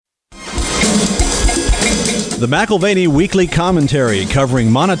The McAlvany Weekly Commentary,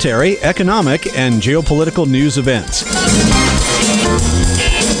 covering monetary, economic, and geopolitical news events.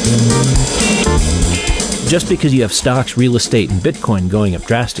 Just because you have stocks, real estate, and Bitcoin going up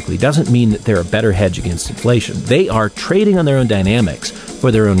drastically doesn't mean that they're a better hedge against inflation. They are trading on their own dynamics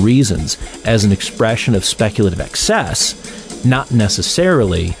for their own reasons as an expression of speculative excess, not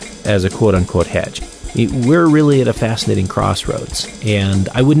necessarily as a quote-unquote hedge. We're really at a fascinating crossroads, and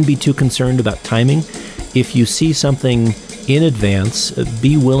I wouldn't be too concerned about timing. If you see something in advance,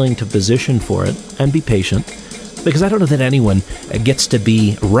 be willing to position for it and be patient, because I don't know that anyone gets to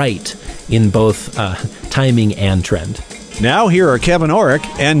be right in both timing and trend. Now here are Kevin Orrick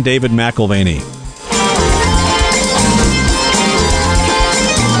and David McAlvany.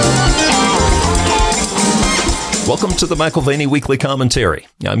 Welcome to the McAlvany Weekly Commentary.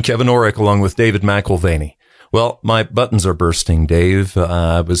 I'm Kevin Orrick along with David McAlvany. Well, my buttons are bursting, Dave.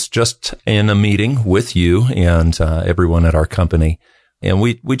 I was just in a meeting with you and everyone at our company, and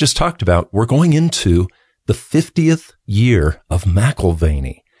we just talked about we're going into the 50th year of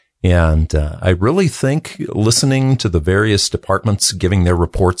McAlvany. And I really think listening to the various departments giving their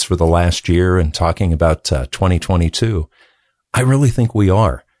reports for the last year and talking about 2022, I really think we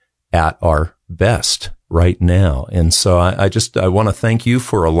are at our best right now. And so I want to thank you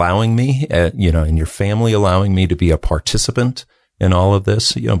for allowing me, and your family allowing me to be a participant in all of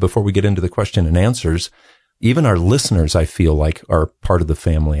this. Before we get into the question and answers, even our listeners, I feel like, are part of the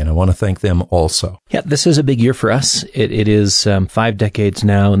family, and I want to thank them also. Yeah, this is a big year for us. It is 5 decades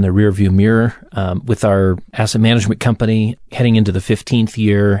now in the rearview mirror with our asset management company heading into the 15th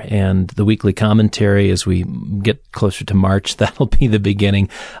year, and the weekly commentary as we get closer to March. That'll be the beginning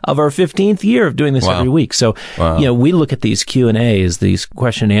of our 15th year of doing this every week. So, we look at these Q&As, these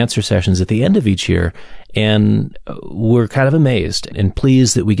question and answer sessions at the end of each year, and we're kind of amazed and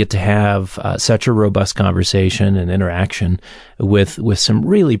pleased that we get to have such a robust conversation and interaction with some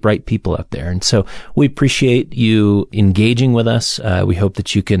really bright people out there. And so we appreciate you engaging with us. We hope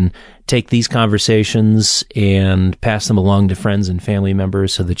that you can take these conversations and pass them along to friends and family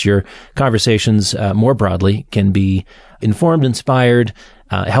members so that your conversations more broadly can be informed, inspired,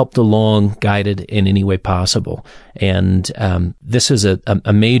 helped along, guided in any way possible. And this is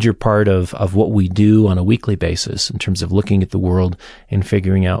a major part of what we do on a weekly basis in terms of looking at the world and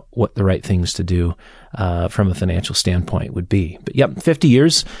figuring out what the right things to do from a financial standpoint would be. But yep, 15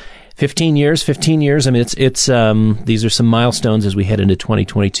 years. I mean, it's these are some milestones as we head into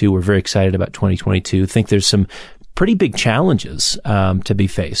 2022. We're very excited about 2022. Think there's some pretty big challenges to be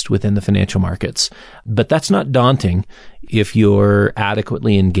faced within the financial markets, but that's not daunting if you're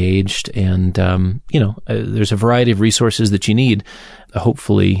adequately engaged and there's a variety of resources that you need.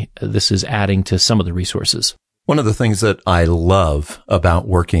 Hopefully this is adding to some of the resources. One of the things that I love about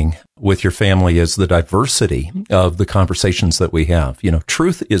working with your family is the diversity of the conversations that we have.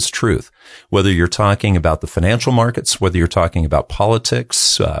 Truth is truth. Whether you're talking about the financial markets, whether you're talking about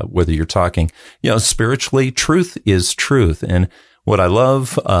politics, whether you're talking, spiritually, truth is truth. And what I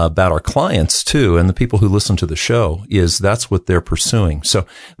love about our clients too, and the people who listen to the show, is that's what they're pursuing. So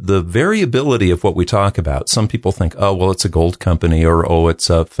the variability of what we talk about, some people think, oh, well, it's a gold company, or, oh, it's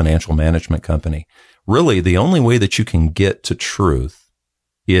a financial management company. Really, the only way that you can get to truth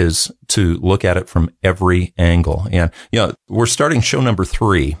is to look at it from every angle. And, we're starting show number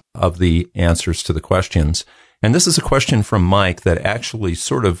 3 of the answers to the questions. And this is a question from Mike that actually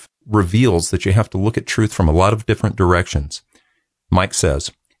sort of reveals that you have to look at truth from a lot of different directions. Mike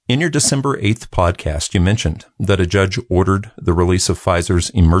says, in your December 8th podcast, you mentioned that a judge ordered the release of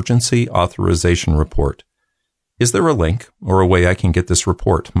Pfizer's emergency authorization report. Is there a link or a way I can get this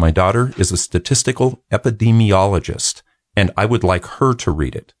report? My daughter is a statistical epidemiologist, and I would like her to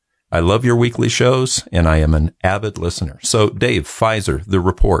read it. I love your weekly shows, and I am an avid listener. So, Dave, Pfizer, the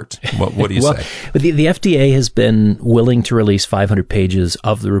report, what do you say? The FDA has been willing to release 500 pages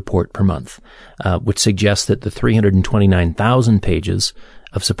of the report per month, which suggests that the 329,000 pages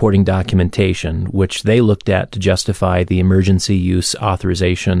of supporting documentation, which they looked at to justify the emergency use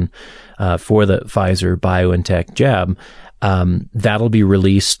authorization for the Pfizer BioNTech jab, that'll be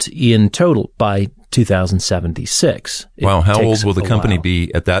released in total by 2076. Wow, how old will the company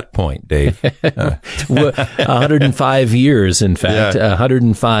be at that point, Dave? 105 years, in fact,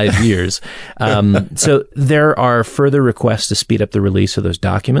 105 years. So there are further requests to speed up the release of those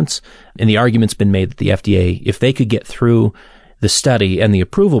documents, and the argument's been made that the FDA, if they could get through the study and the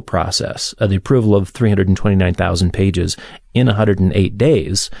approval process, the approval of 329,000 pages in 108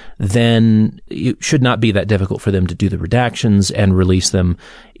 days, then it should not be that difficult for them to do the redactions and release them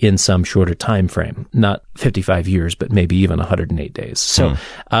in some shorter time frame, not 55 years, but maybe even 108 days. So,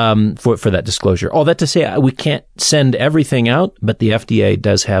 for that disclosure, all that to say, we can't send everything out, but the FDA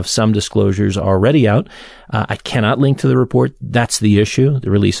does have some disclosures already out. I cannot link to the report. That's the issue.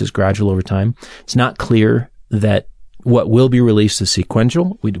 The release is gradual over time. It's not clear that what will be released is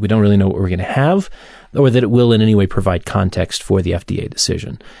sequential. We don't really know what we're going to have, or that it will in any way provide context for the FDA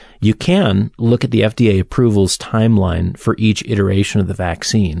decision. You can look at the FDA approvals timeline for each iteration of the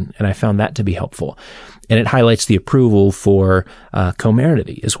vaccine, and I found that to be helpful. And it highlights the approval for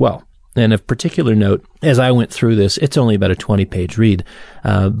Comirnaty as well. And of particular note, as I went through this, it's only about a 20-page read,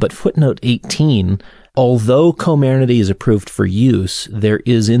 but footnote 18, although Comirnaty is approved for use, there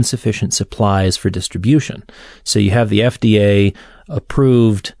is insufficient supplies for distribution. So you have the FDA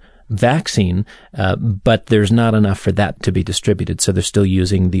approved vaccine, but there's not enough for that to be distributed. So they're still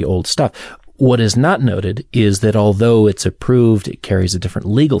using the old stuff. What is not noted is that although it's approved, it carries a different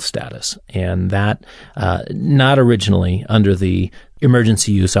legal status, and that not originally under the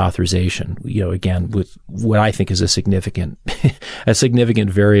emergency use authorization, again, with what I think is a significant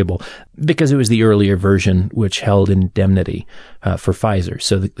variable, because it was the earlier version which held indemnity for Pfizer.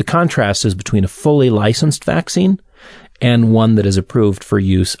 So the contrast is between a fully licensed vaccine and one that is approved for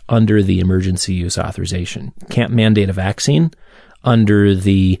use under the emergency use authorization. Can't mandate a vaccine under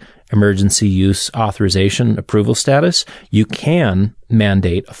the emergency use authorization approval status. You can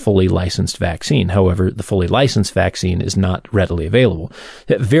mandate a fully licensed vaccine. However, the fully licensed vaccine is not readily available.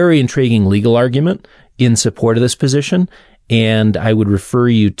 A very intriguing legal argument in support of this position. And I would refer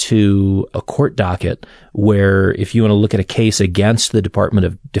you to a court docket where, if you want to look at a case against the Department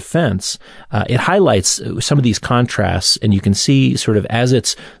of Defense, it highlights some of these contrasts, and you can see sort of as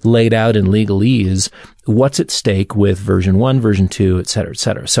it's laid out in legalese, what's at stake with version 1, version 2, et cetera, et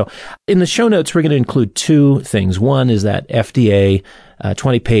cetera. So in the show notes, we're going to include two things. One is that FDA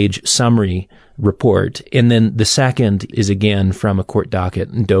 20-page summary report. And then the second is again from a court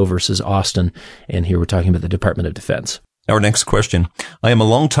docket, Doe versus Austin. And here we're talking about the Department of Defense. Our next question. I am a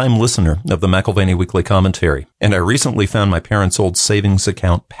longtime listener of the McAlvany Weekly Commentary, and I recently found my parents' old savings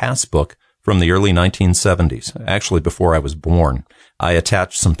account passbook from the early 1970s, actually before I was born. I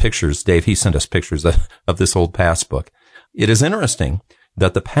attached some pictures. Dave, he sent us pictures of this old passbook. It is interesting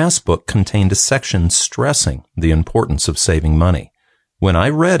that the passbook contained a section stressing the importance of saving money. When I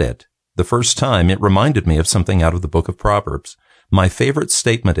read it the first time, it reminded me of something out of the book of Proverbs. My favorite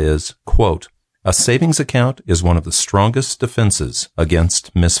statement is, quote, "A savings account is one of the strongest defenses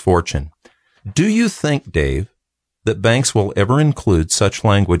against misfortune." Do you think, Dave, that banks will ever include such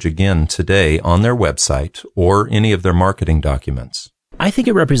language again today on their website or any of their marketing documents? I think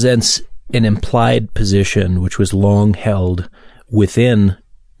it represents an implied position which was long held within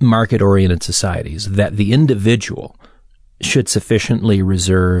market-oriented societies, that the individual should sufficiently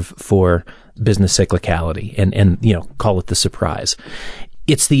reserve for business cyclicality and call it the surprise.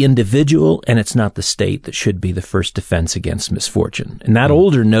 It's the individual and it's not the state that should be the first defense against misfortune. And that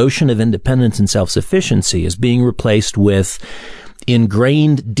older notion of independence and self-sufficiency is being replaced with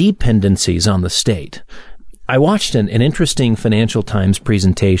ingrained dependencies on the state. I watched an interesting Financial Times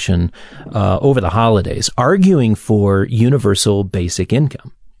presentation over the holidays arguing for universal basic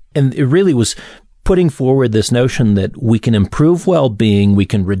income. And it really was putting forward this notion that we can improve well-being, we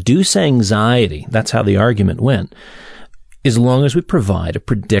can reduce anxiety. That's how the argument went. As long as we provide a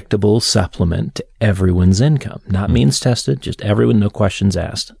predictable supplement to everyone's income, not means tested, just everyone, no questions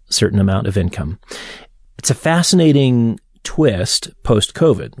asked, certain amount of income. It's a fascinating twist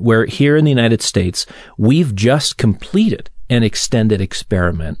post-COVID, where here in the United States, we've just completed an extended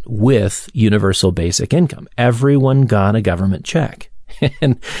experiment with universal basic income. Everyone got a government check.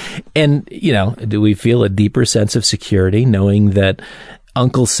 And, do we feel a deeper sense of security knowing that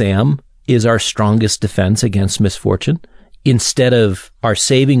Uncle Sam is our strongest defense against misfortune? Instead of our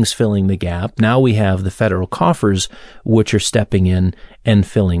savings filling the gap, now we have the federal coffers which are stepping in and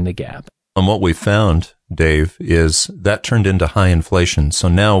filling the gap. And what we found, Dave, is that turned into high inflation. So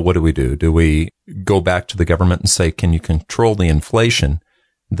now what do? Do we go back to the government and say, can you control the inflation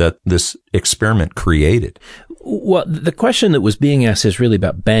that this experiment created? Well, the question that was being asked is really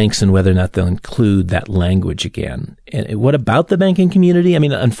about banks and whether or not they'll include that language again. And what about the banking community? I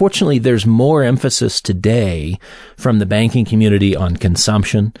mean, unfortunately, there's more emphasis today from the banking community on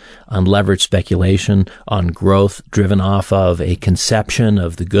consumption, on leverage speculation, on growth driven off of a conception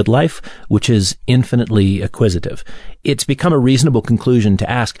of the good life, which is infinitely acquisitive. It's become a reasonable conclusion to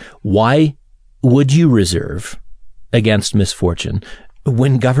ask, why would you reserve against misfortune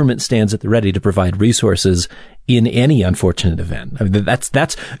when government stands at the ready to provide resources in any unfortunate event. I mean,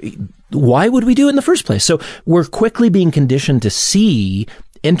 that's why would we do it in the first place? So we're quickly being conditioned to see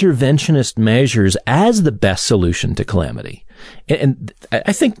interventionist measures as the best solution to calamity. And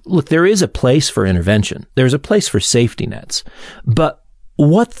I think, look, there is a place for intervention. There's a place for safety nets. But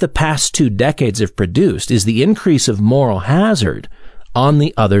what the past 2 decades have produced is the increase of moral hazard on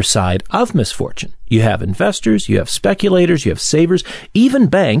the other side of misfortune. You have investors, you have speculators, you have savers. Even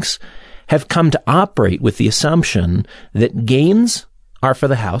banks have come to operate with the assumption that gains are for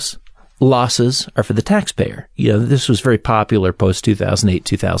the house, losses are for the taxpayer. You know, this was very popular post 2008,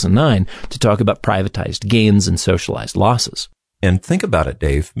 2009 to talk about privatized gains and socialized losses. And think about it,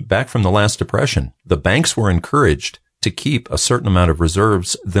 Dave. Back from the last depression, the banks were encouraged to keep a certain amount of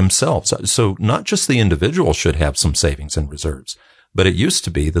reserves themselves. So not just the individual should have some savings and reserves, but it used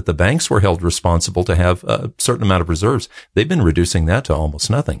to be that the banks were held responsible to have a certain amount of reserves. They've been reducing that to almost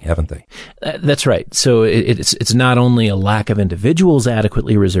nothing, haven't they? That's right. So it's not only a lack of individuals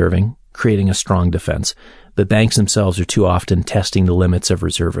adequately reserving, creating a strong defense, but banks themselves are too often testing the limits of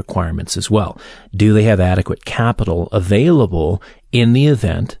reserve requirements as well. Do they have adequate capital available in the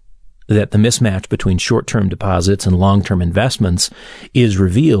event that the mismatch between short-term deposits and long-term investments is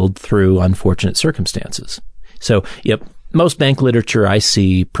revealed through unfortunate circumstances? So, yep. Most bank literature I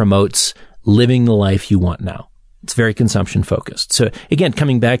see promotes living the life you want now. It's very consumption focused. So again,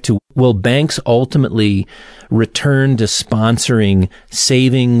 coming back to, will banks ultimately return to sponsoring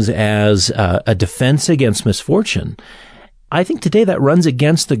savings as a defense against misfortune? I think today that runs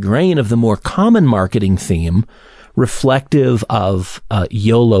against the grain of the more common marketing theme reflective of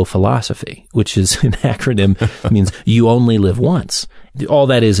YOLO philosophy, which is an acronym, means you only live once. All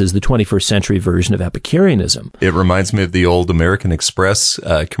that is the 21st century version of Epicureanism. It reminds me of the old American Express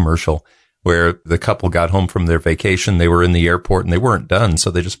commercial where the couple got home from their vacation. They were in the airport and they weren't done, so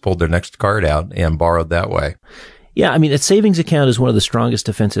they just pulled their next card out and borrowed that way. Yeah, I mean, a savings account is one of the strongest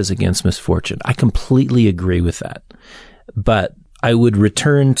defenses against misfortune. I completely agree with that. But I would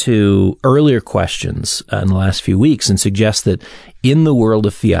return to earlier questions in the last few weeks and suggest that in the world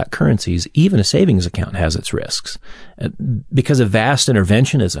of fiat currencies, even a savings account has its risks. Because of vast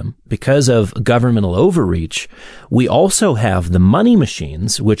interventionism, because of governmental overreach, we also have the money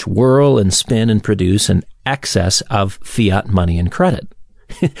machines which whirl and spin and produce an excess of fiat money and credit.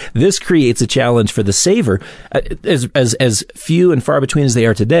 This creates a challenge for the saver, as few and far between as they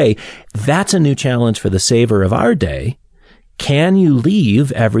are today. That's a new challenge for the saver of our day. Can you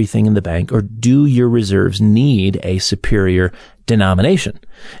leave everything in the bank, or do your reserves need a superior denomination?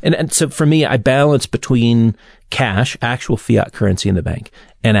 And so for me, I balance between cash, actual fiat currency in the bank,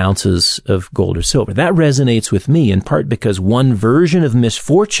 and ounces of gold or silver. That resonates with me in part because one version of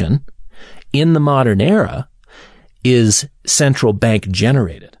misfortune in the modern era is central bank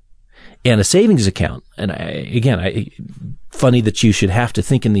generated. And a savings account, and funny that you should have to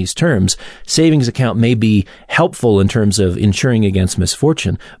think in these terms. Savings account may be helpful in terms of insuring against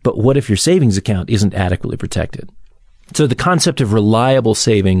misfortune, but what if your savings account isn't adequately protected? So the concept of reliable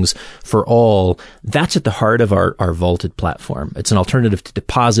savings for all, that's at the heart of our vaulted platform. It's an alternative to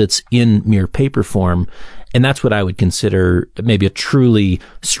deposits in mere paper form. And that's what I would consider maybe a truly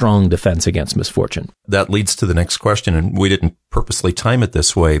strong defense against misfortune. That leads to the next question, and we didn't purposely time it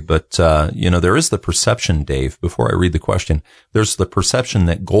this way, but, there is the perception, Dave, before I read the question, there's the perception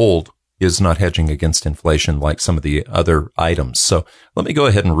that gold is not hedging against inflation like some of the other items. So let me go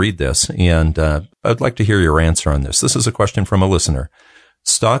ahead and read this, and I'd like to hear your answer on this. This is a question from a listener.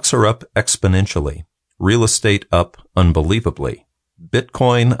 Stocks are up exponentially. Real estate up unbelievably.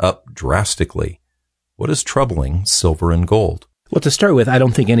 Bitcoin up drastically. What is troubling silver and gold? Well, to start with, I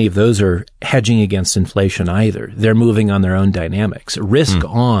don't think any of those are hedging against inflation either. They're moving on their own dynamics. Risk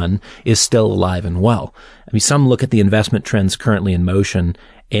on is still alive and well. I mean, some look at the investment trends currently in motion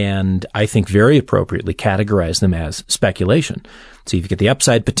and I think very appropriately categorize them as speculation. So you've got the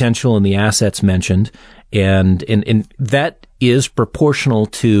upside potential in the assets mentioned, and that is proportional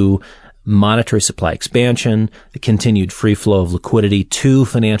to monetary supply expansion, the continued free flow of liquidity to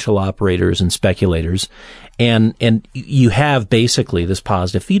financial operators and speculators. And you have basically this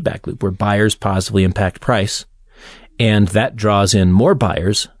positive feedback loop where buyers positively impact price, and that draws in more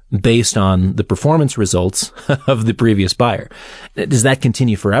buyers based on the performance results of the previous buyer. Does that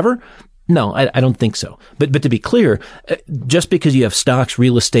continue forever? No, I don't think so. But to be clear, just because you have stocks,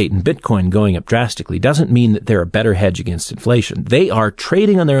 real estate, and Bitcoin going up drastically doesn't mean that they're a better hedge against inflation. They are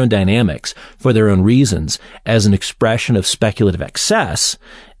trading on their own dynamics for their own reasons as an expression of speculative excess.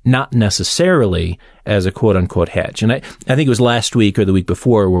 not necessarily as a quote-unquote hedge. And I think it was last week or the week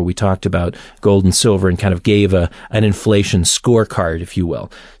before where we talked about gold and silver and kind of gave an inflation scorecard, if you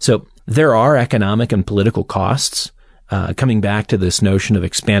will. So there are economic and political costs, coming back to this notion of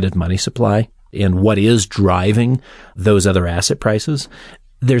expanded money supply and what is driving those other asset prices.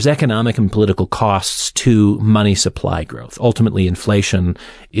 There's economic and political costs to money supply growth. Ultimately, inflation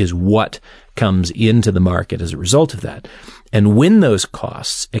is what comes into the market as a result of that. And when those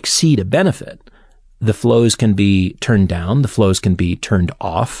costs exceed a benefit, the flows can be turned down, the flows can be turned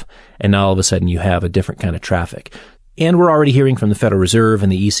off, and now all of a sudden you have a different kind of traffic. And we're already hearing from the Federal Reserve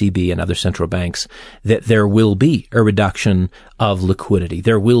and the ECB and other central banks that there will be a reduction of liquidity.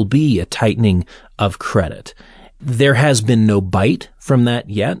 There will be a tightening of credit. There has been no bite from that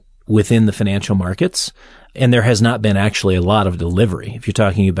yet within the financial markets, and there has not been actually a lot of delivery. If you're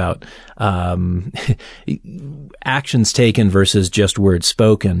talking about actions taken versus just words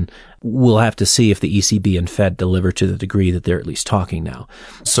spoken, we'll have to see if the ECB and Fed deliver to the degree that they're at least talking now.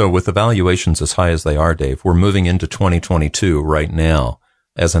 So with the valuations as high as they are, Dave, we're moving into 2022 right now.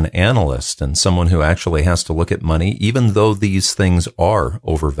 As an analyst and someone who actually has to look at money, even though these things are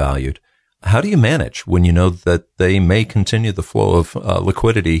overvalued, how do you manage when you know that they may continue the flow of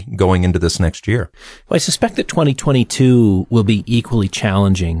liquidity going into this next year? Well, I suspect that 2022 will be equally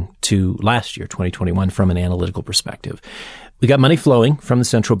challenging to last year, 2021, from an analytical perspective. We got money flowing from the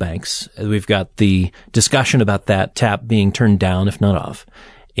central banks. We've got the discussion about that tap being turned down, if not off.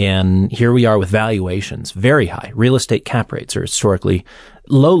 And here we are with valuations very high. Real estate cap rates are historically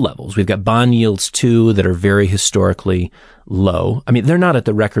low levels. We've got bond yields too that are very historically low. I mean, they're not at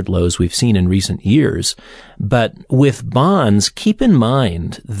the record lows we've seen in recent years, but with bonds, keep in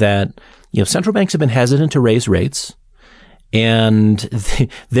mind that, central banks have been hesitant to raise rates. And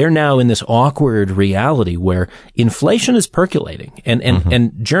they're now in this awkward reality where inflation is percolating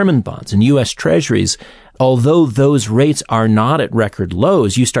and German bonds and U.S. treasuries, although those rates are not at record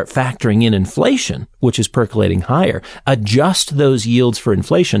lows, you start factoring in inflation, which is percolating higher. Adjust those yields for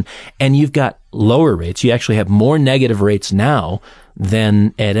inflation and you've got lower rates. You actually have more negative rates now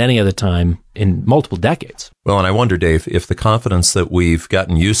than at any other time in multiple decades. Well, and I wonder, Dave, if the confidence that we've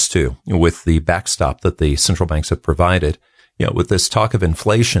gotten used to with the backstop that the central banks have provided, with this talk of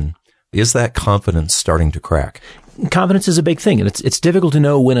inflation, is that confidence starting to crack? Confidence is a big thing. And it's difficult to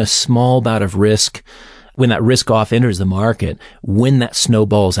know when a small bout of risk, when that risk off enters the market, when that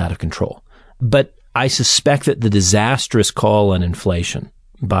snowballs out of control. But I suspect that the disastrous call on inflation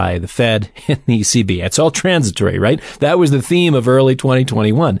by the Fed and the ECB, it's all transitory, right? That was the theme of early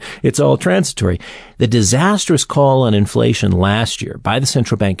 2021. It's all transitory. The disastrous call on inflation last year by the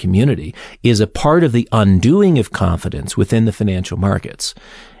central bank community is a part of the undoing of confidence within the financial markets.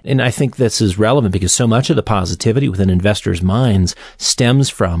 And I think this is relevant because so much of the positivity within investors' minds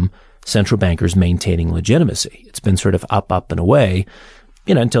stems from central bankers maintaining legitimacy. It's been sort of up and away,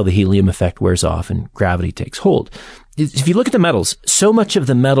 until the helium effect wears off and gravity takes hold. If you look at the metals, so much of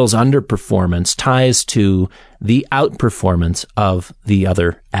the metals underperformance ties to the outperformance of the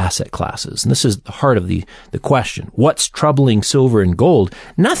other asset classes. And this is the heart of the question. What's troubling silver and gold?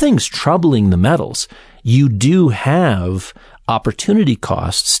 Nothing's troubling the metals. You do have opportunity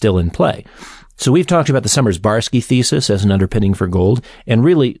costs still in play. So we've talked about the Summers-Barsky thesis as an underpinning for gold. And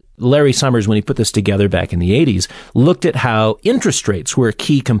really, Larry Summers, when he put this together back in the 80s, looked at how interest rates were a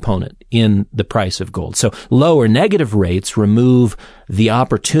key component in the price of gold. So lower negative rates remove the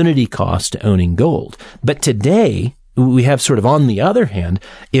opportunity cost to owning gold. But today, we have sort of on the other hand,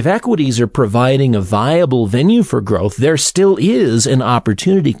 if equities are providing a viable venue for growth, there still is an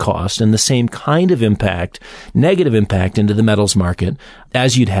opportunity cost and the same kind of impact, negative impact into the metals market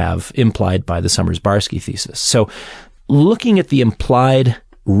as you'd have implied by the Summers-Barsky thesis. So looking at the implied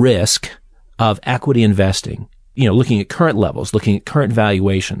risk of equity investing, looking at current levels, looking at current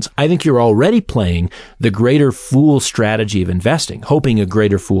valuations, I think you're already playing the greater fool strategy of investing, hoping a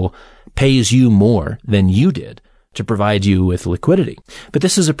greater fool pays you more than you did to provide you with liquidity. But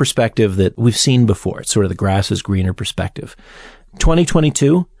this is a perspective that we've seen before. It's sort of the grass is greener perspective.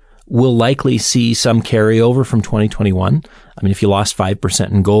 2022 will likely see some carryover from 2021. I mean, if you lost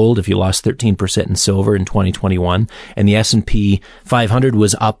 5% in gold, if you lost 13% in silver in 2021, and the S&P 500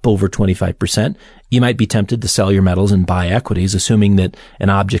 was up over 25%, you might be tempted to sell your metals and buy equities, assuming that an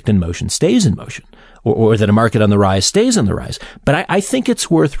object in motion stays in motion, or that a market on the rise stays on the rise. But I think it's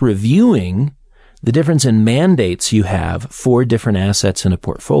worth reviewing the difference in mandates you have for different assets in a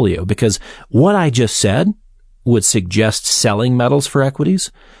portfolio, because what I just said would suggest selling metals for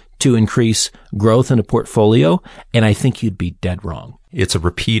equities to increase growth in a portfolio, and I think you'd be dead wrong. It's a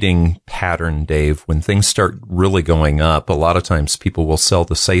repeating pattern, Dave. When things start really going up, a lot of times people will sell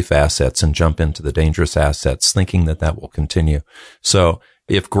the safe assets and jump into the dangerous assets, thinking that that will continue. So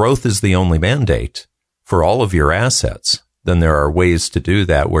if growth is the only mandate for all of your assets, then there are ways to do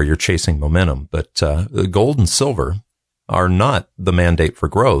that where you're chasing momentum. But gold and silver are not the mandate for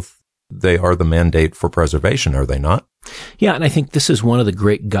growth. They are the mandate for preservation, are they not? Yeah, and I think this is one of the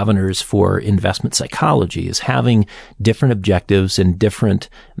great governors for investment psychology, is having different objectives and different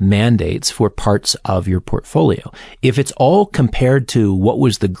mandates for parts of your portfolio. If it's all compared to what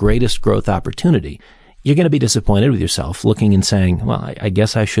was the greatest growth opportunity, you're going to be disappointed with yourself, looking and saying, well, I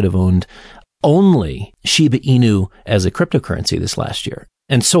guess I should have owned only Shiba Inu as a cryptocurrency this last year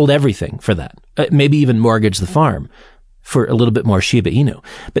and sold everything for that. Maybe even mortgage the farm for a little bit more Shiba Inu.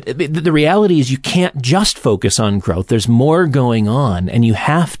 But the reality is you can't just focus on growth. There's more going on, and you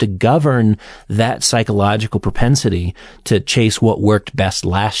have to govern that psychological propensity to chase what worked best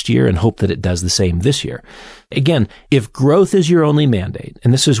last year and hope that it does the same this year. Again, if growth is your only mandate,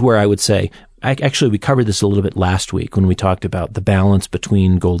 and this is where I would say, actually, we covered this a little bit last week when we talked about the balance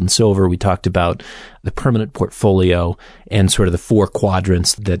between gold and silver. We talked about the permanent portfolio and sort of the 4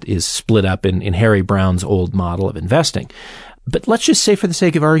 quadrants that is split up in Harry Brown's old model of investing. But let's just say, for the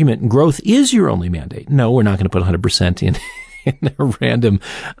sake of argument, growth is your only mandate. No, we're not going to put 100% in a random,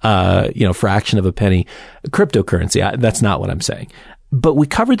 fraction of a penny cryptocurrency. That's not what I'm saying. But we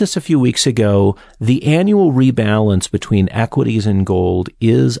covered this a few weeks ago. The annual rebalance between equities and gold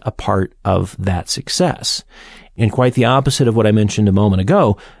is a part of that success. And quite the opposite of what I mentioned a moment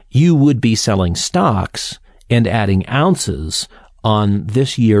ago, you would be selling stocks and adding ounces on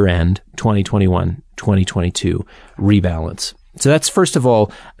this year-end 2021-2022 rebalance. So that's, first of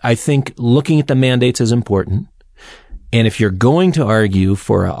all, I think looking at the mandates is important. And if you're going to argue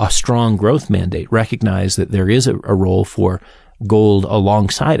for a strong growth mandate, recognize that there is a role for gold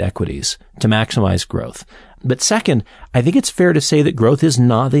alongside equities to maximize growth. But second, I think it's fair to say that growth is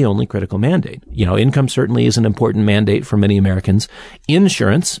not the only critical mandate. Income certainly is an important mandate for many Americans.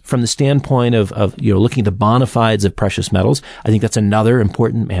 Insurance, from the standpoint of looking at the bona fides of precious metals, I think that's another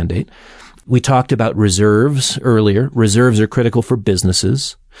important mandate. We talked about reserves earlier. Reserves are critical for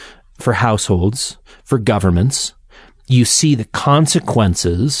businesses, for households, for governments. You see the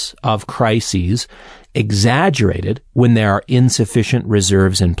consequences of crises exaggerated when there are insufficient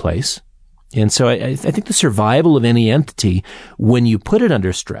reserves in place. And so I think the survival of any entity, when you put it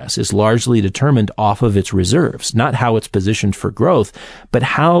under stress, is largely determined off of its reserves, not how it's positioned for growth, but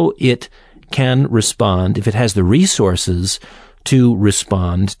how it can respond, if it has the resources to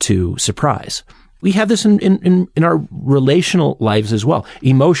respond to surprise. We have this in our relational lives as well.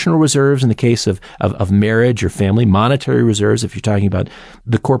 Emotional reserves in the case of marriage or family, monetary reserves if you're talking about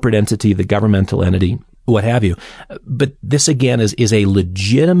the corporate entity, the governmental entity, what have you. But this again is a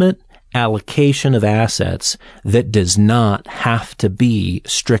legitimate allocation of assets that does not have to be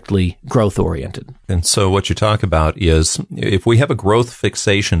strictly growth oriented. And so what you talk about is if we have a growth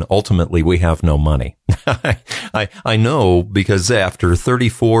fixation, ultimately we have no money. I know because after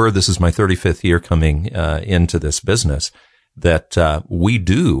 34, this is my 35th year coming into this business, that we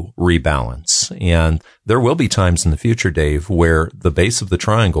do rebalance. And there will be times in the future, Dave, where the base of the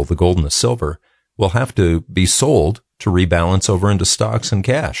triangle, the gold and the silver, will have to be sold to rebalance over into stocks and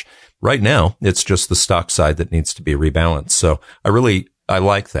cash. Right now, it's just the stock side that needs to be rebalanced. So I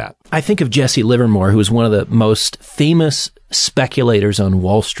like that. I think of Jesse Livermore, who was one of the most famous speculators on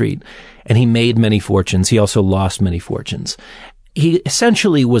Wall Street, and he made many fortunes. He also lost many fortunes. He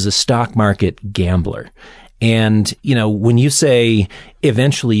essentially was a stock market gambler. And, when you say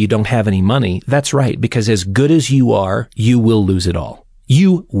eventually you don't have any money, that's right, because as good as you are, you will lose it all.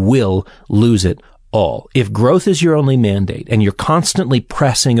 You will lose it all. If growth is your only mandate and you're constantly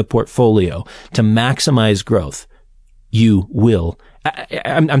pressing a portfolio to maximize growth, you will.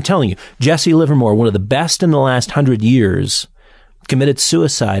 I'm telling you, Jesse Livermore, one of the best in the last 100 years, committed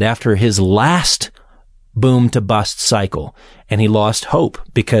suicide after his last boom to bust cycle. And he lost hope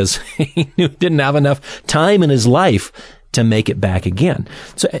because he didn't have enough time in his life to make it back again.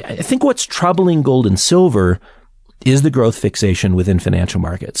 So I think what's troubling gold and silver is the growth fixation within financial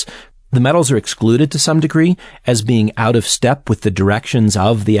markets. The metals are excluded to some degree as being out of step with the directions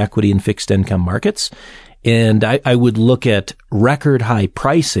of the equity and fixed income markets. And I would look at record high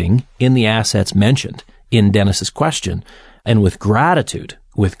pricing in the assets mentioned in Dennis's question. And with gratitude,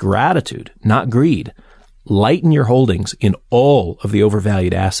 not greed, lighten your holdings in all of the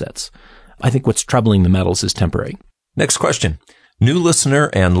overvalued assets. I think what's troubling the metals is temporary. Next question. New listener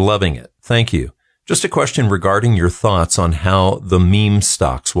and loving it. Thank you. Just a question regarding your thoughts on how the meme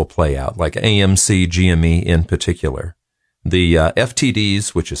stocks will play out, like AMC, GME in particular. The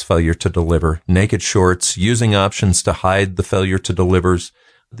FTDs, which is failure to deliver, naked shorts, using options to hide the failure to delivers,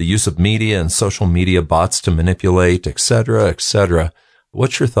 the use of media and social media bots to manipulate, et cetera, et cetera.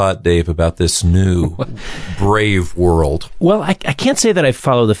 What's your thought, Dave, about this new brave world? Well, I can't say that I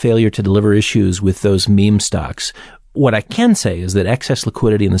follow the failure to deliver issues with those meme stocks. What I can say is that excess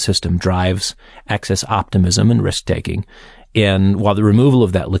liquidity in the system drives excess optimism and risk-taking. And while the removal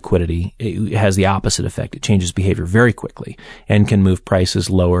of that liquidity it has the opposite effect, it changes behavior very quickly and can move prices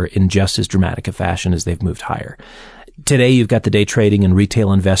lower in just as dramatic a fashion as they've moved higher. Today, you've got the day trading and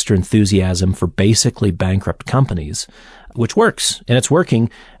retail investor enthusiasm for basically bankrupt companies, which works. And it's working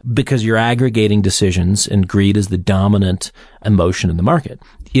because you're aggregating decisions and greed is the dominant emotion in the market.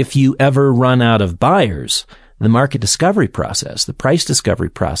 If you ever run out of buyers, the market discovery process, the price discovery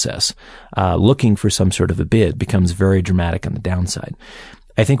process, looking for some sort of a bid becomes very dramatic on the downside.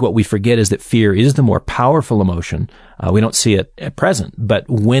 I think what we forget is that fear is the more powerful emotion. We don't see it at present, but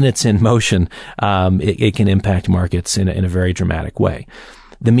when it's in motion, it can impact markets in a very dramatic way.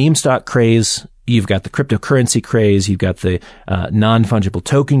 The meme stock craze, you've got the cryptocurrency craze, you've got the non-fungible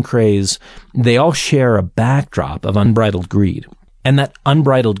token craze. They all share a backdrop of unbridled greed. And that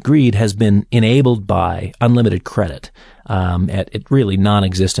unbridled greed has been enabled by unlimited credit at really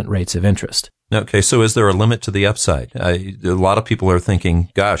non-existent rates of interest. Okay, so is there a limit to the upside? A lot of people are thinking,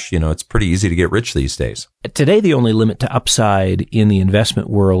 gosh, it's pretty easy to get rich these days. Today, the only limit to upside in the investment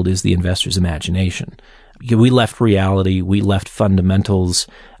world is the investor's imagination. We left reality, we left fundamentals,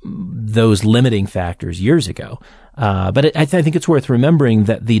 those limiting factors years ago. But I think it's worth remembering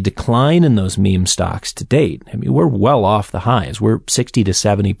that the decline in those meme stocks to date, we're well off the highs. We're 60 to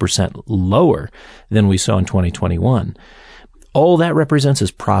 70% lower than we saw in 2021. All that represents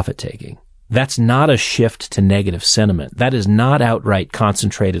is profit taking. That's not a shift to negative sentiment. That is not outright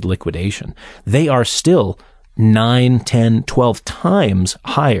concentrated liquidation. They are still 9, 10, 12 times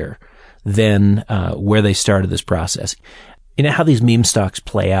higher than where they started this process. How these meme stocks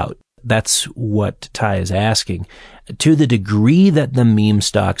play out, that's what Ty is asking. To the degree that the meme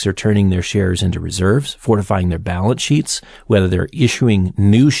stocks are turning their shares into reserves, fortifying their balance sheets, whether they're issuing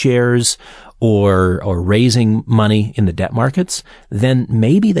new shares or raising money in the debt markets, then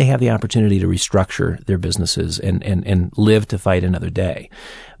maybe they have the opportunity to restructure their businesses and live to fight another day.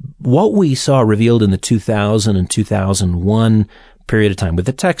 What we saw revealed in the 2000 and 2001 period of time with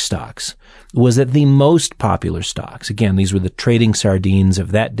the tech stocks was that the most popular stocks, again, these were the trading sardines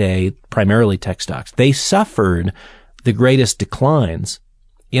of that day, primarily tech stocks, they suffered the greatest declines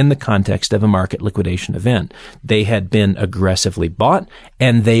in the context of a market liquidation event. They had been aggressively bought,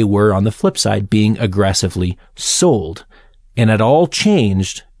 and they were, on the flip side, being aggressively sold. And it all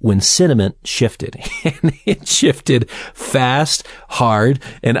changed when sentiment shifted. And it shifted fast, hard,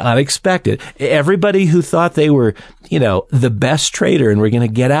 and unexpected. Everybody who thought they were, the best trader and were going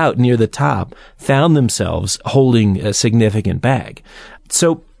to get out near the top found themselves holding a significant bag.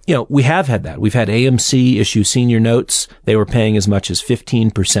 So, we have had that. We've had AMC issue senior notes. They were paying as much as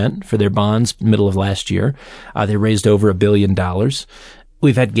 15% for their bonds middle of last year. They raised over $1 billion.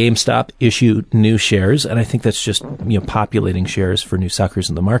 We've had GameStop issue new shares, and I think that's just, populating shares for new suckers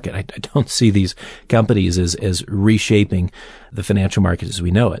in the market. I don't see these companies as reshaping the financial market as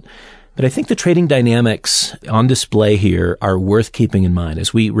we know it. But I think the trading dynamics on display here are worth keeping in mind.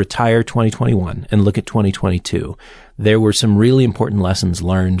 As we retire 2021 and look at 2022, there were some really important lessons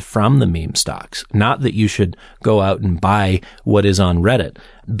learned from the meme stocks. Not that you should go out and buy what is on Reddit,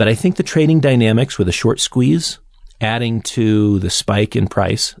 but I think the trading dynamics with a short squeeze, adding to the spike in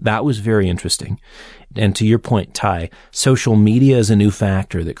price, that was very interesting. And to your point, Ty, social media is a new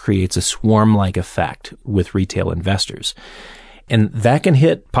factor that creates a swarm-like effect with retail investors. And that can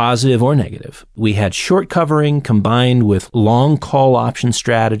hit positive or negative. We had short covering combined with long call option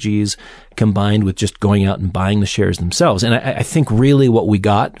strategies combined with just going out and buying the shares themselves. And I think really what we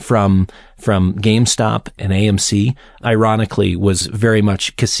got from GameStop and AMC, ironically, was very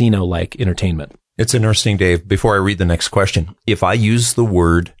much casino-like entertainment. It's interesting, Dave. Before I read the next question, if I use the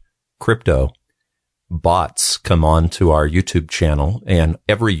word crypto, bots come on to our YouTube channel and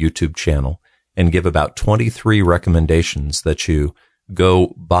every YouTube channel and give about 23 recommendations that you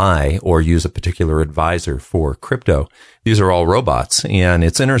go buy or use a particular advisor for crypto. These are all robots. And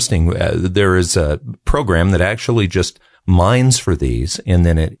it's interesting. There is a program that actually just mines for these, and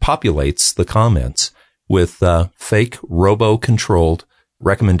then it populates the comments with fake robo-controlled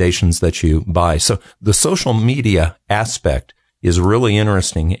recommendations that you buy. So the social media aspect is really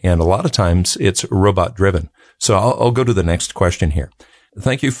interesting, and a lot of times it's robot driven. So I'll go to the next question here.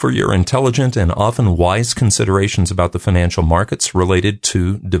 Thank you for your intelligent and often wise considerations about the financial markets related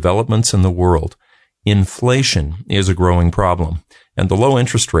to developments in the world. Inflation is a growing problem, and the low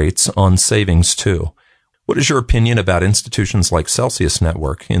interest rates on savings too. What is your opinion about institutions like Celsius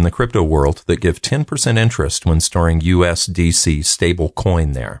Network in the crypto world that give 10% interest when storing USDC stable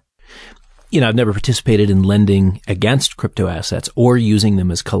coin there? I've never participated in lending against crypto assets or using them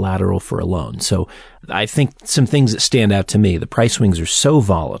as collateral for a loan. So I think some things that stand out to me, the price swings are so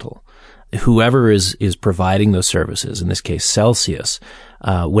volatile. Whoever is providing those services, in this case Celsius,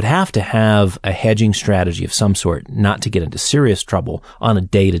 would have to have a hedging strategy of some sort not to get into serious trouble on a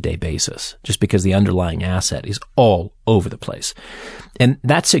day-to-day basis, just because the underlying asset is all over the place. And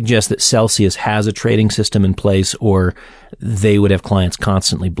that suggests that Celsius has a trading system in place, or they would have clients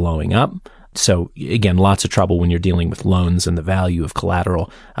constantly blowing up. So again, lots of trouble when you're dealing with loans and the value of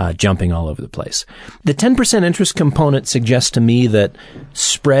collateral jumping all over the place. The 10% interest component suggests to me that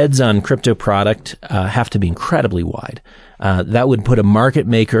spreads on crypto product have to be incredibly wide. That would put a market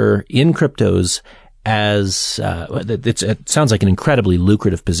maker in cryptos as it sounds like an incredibly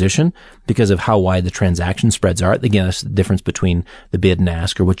lucrative position because of how wide the transaction spreads are. Again, that's the difference between the bid and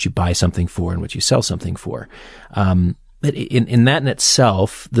ask, or what you buy something for and what you sell something for. But in that in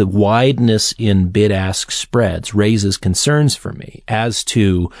itself, the wideness in bid-ask spreads raises concerns for me as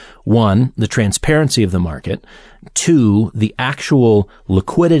to, one, the transparency of the market, two, the actual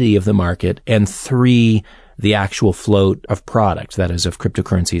liquidity of the market, and three, the actual float of product, that is, of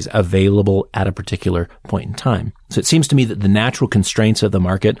cryptocurrencies available at a particular point in time. So it seems to me that the natural constraints of the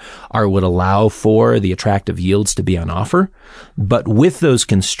market are what allow for the attractive yields to be on offer. But with those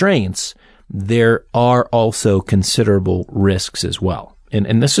constraints, there are also considerable risks as well.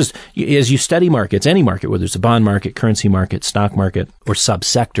 And this is, as you study markets, any market, whether it's a bond market, currency market, stock market, or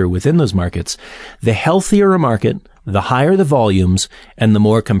subsector within those markets, the healthier a market, the higher the volumes, and the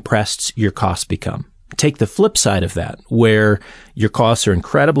more compressed your costs become. Take the flip side of that, where your costs are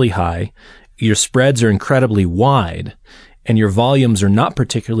incredibly high, your spreads are incredibly wide, and your volumes are not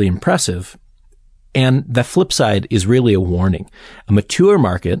particularly impressive. And the flip side is really a warning. A mature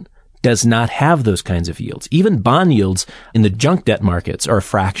market does not have those kinds of yields. Even bond yields in the junk debt markets are a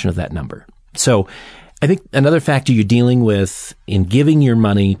fraction of that number. So I think another factor you're dealing with in giving your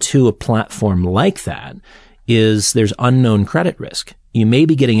money to a platform like that is there's unknown credit risk. You may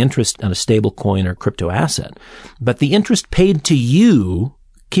be getting interest on a stable coin or crypto asset, but the interest paid to you,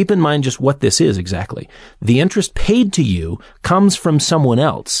 keep in mind just what this is exactly. The interest paid to you comes from someone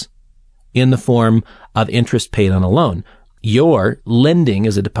else in the form of interest paid on a loan. You're lending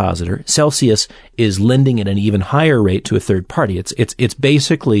as a depositor. Celsius is lending at an even higher rate to a third party. It's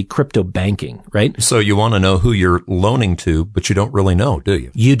basically crypto banking, right? So you want to know who you're loaning to, but you don't really know, do you?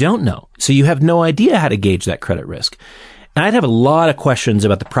 You don't know. So you have no idea how to gauge that credit risk. And I'd have a lot of questions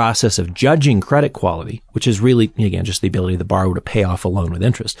about the process of judging credit quality, which is really, again, just the ability of the borrower to pay off a loan with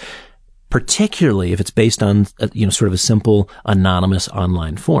interest, particularly if it's based on, sort of a simple anonymous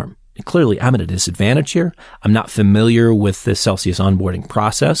online form. And clearly, I'm at a disadvantage here. I'm not familiar with the Celsius onboarding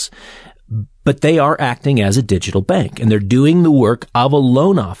process, but they are acting as a digital bank, and they're doing the work of a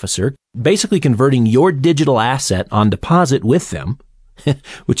loan officer, basically converting your digital asset on deposit with them,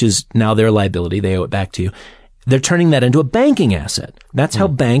 which is now their liability. They owe it back to you. They're turning that into a banking asset. That's how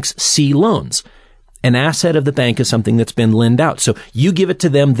banks see loans. An asset of the bank is something that's been lent out. So you give it to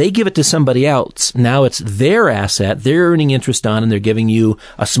them, they give it to somebody else. Now it's their asset, they're earning interest on, and they're giving you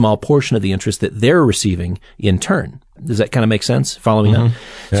a small portion of the interest that they're receiving in turn. Does that kind of make sense? Following that?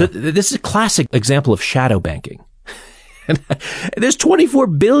 Yeah. So this is a classic example of shadow banking. There's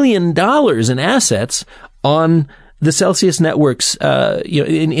 $24 billion in assets on the Celsius networks,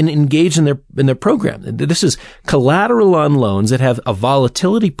 engaged in their program. This is collateral on loans that have a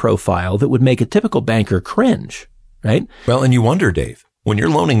volatility profile that would make a typical banker cringe, right? Well, and you wonder, Dave, when you're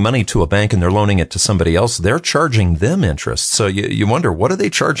loaning money to a bank and they're loaning it to somebody else, they're charging them interest. So you wonder, what are they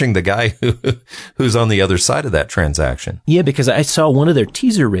charging the guy who's on the other side of that transaction? Yeah, because I saw one of their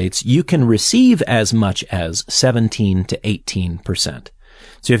teaser rates. You can receive as much as 17 to 18%.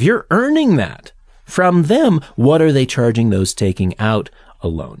 So if you're earning that from them, what are they charging those taking out a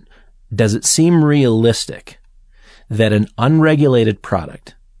loan? Does it seem realistic that an unregulated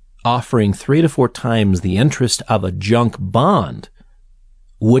product offering 3 to 4 times the interest of a junk bond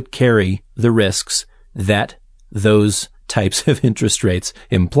would carry the risks that those types of interest rates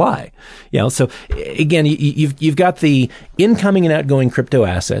imply? So again, you've got the incoming and outgoing crypto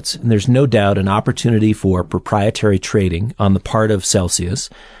assets, and there's no doubt an opportunity for proprietary trading on the part of Celsius,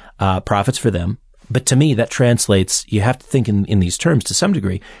 profits for them. But to me, that translates, you have to think in these terms to some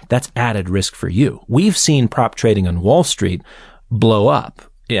degree, that's added risk for you. We've seen prop trading on Wall Street blow up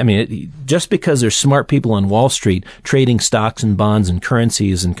I mean, just because there's smart people on Wall Street trading stocks and bonds and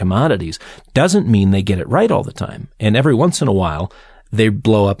currencies and commodities doesn't mean they get it right all the time. And every once in a while, they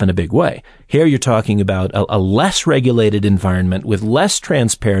blow up in a big way. Here you're talking about a less regulated environment with less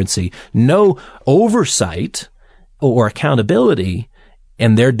transparency, no oversight or accountability,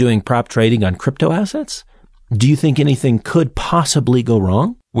 and they're doing prop trading on crypto assets. Do you think anything could possibly go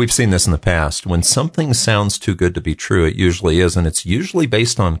wrong? We've seen this in the past. When something sounds too good to be true, it usually is, and it's usually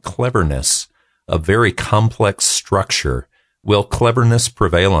based on cleverness, a very complex structure. Will cleverness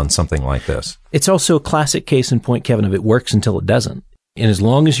prevail on something like this? It's also a classic case in point, Kevin, of it works until it doesn't. And as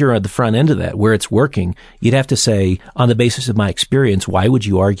long as you're at the front end of that, where it's working, you'd have to say, on the basis of my experience, why would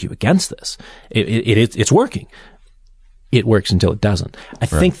you argue against this? It's working. It works until it doesn't. I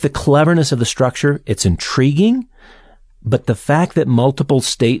think the cleverness of the structure, it's intriguing, but the fact that multiple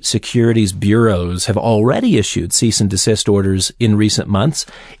state securities bureaus have already issued cease and desist orders in recent months,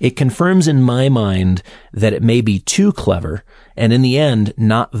 it confirms in my mind that it may be too clever and in the end,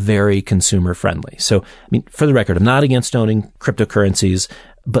 not very consumer friendly. So, I mean, for the record, I'm not against owning cryptocurrencies,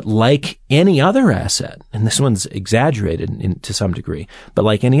 but like any other asset, and this one's exaggerated to some degree, but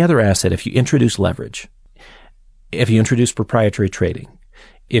like any other asset, if you introduce leverage, if you introduce proprietary trading,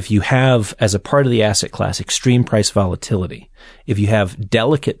 if you have, as a part of the asset class, extreme price volatility, if you have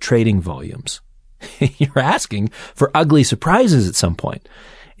delicate trading volumes, you're asking for ugly surprises at some point.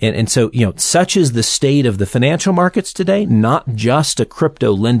 And so, such is the state of the financial markets today, not just a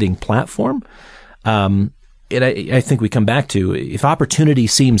crypto lending platform. And I think we come back to, if opportunity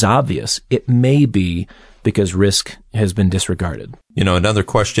seems obvious, it may be because risk has been disregarded. Another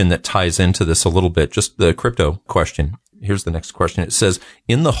question that ties into this a little bit, just the crypto question. Here's the next question. It says,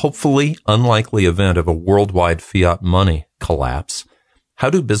 in the hopefully unlikely event of a worldwide fiat money collapse,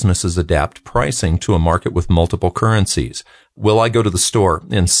 how do businesses adapt pricing to a market with multiple currencies? Will I go to the store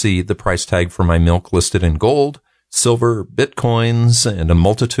and see the price tag for my milk listed in gold, silver, bitcoins, and a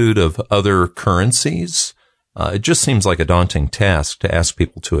multitude of other currencies? It just seems like a daunting task to ask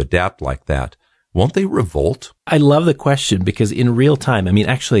people to adapt like that. Won't they revolt? I love the question because in real time,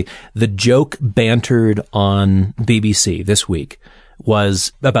 actually, the joke bantered on BBC this week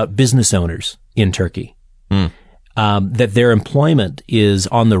was about business owners in Turkey, that their employment is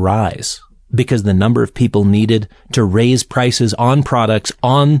on the rise because the number of people needed to raise prices on products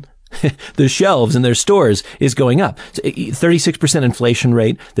on the shelves in their stores is going up. 36% inflation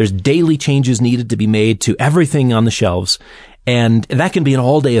rate. There's daily changes needed to be made to everything on the shelves. And that can be an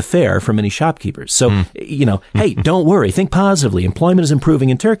all-day affair for many shopkeepers. So, hey, don't worry. Think positively. Employment is improving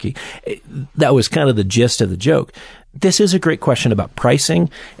in Turkey. That was kind of the gist of the joke. This is a great question about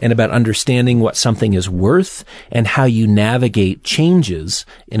pricing and about understanding what something is worth and how you navigate changes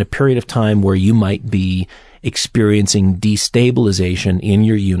in a period of time where you might be experiencing destabilization in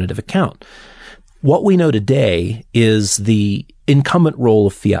your unit of account. What we know today is the incumbent role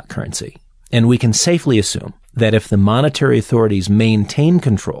of fiat currency. And we can safely assume that if the monetary authorities maintain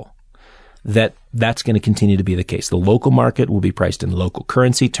control, that's going to continue to be the case. The local market will be priced in local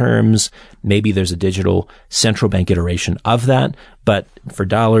currency terms. Maybe there's a digital central bank iteration of that, but for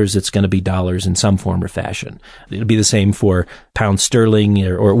dollars, it's going to be dollars in some form or fashion. It'll be the same for pound sterling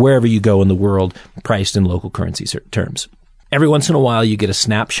or wherever you go in the world, priced in local currency terms. Every once in a while, you get a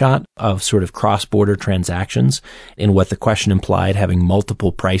snapshot of sort of cross-border transactions in what the question implied, having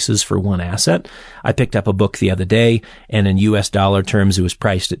multiple prices for one asset. I picked up a book the other day, and in U.S. dollar terms, it was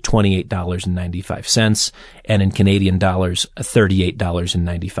priced at $28.95, and in Canadian dollars,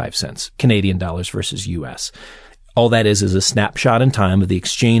 $38.95, Canadian dollars versus U.S. All that is a snapshot in time of the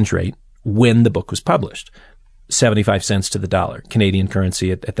exchange rate when the book was published. 75 cents to the dollar. Canadian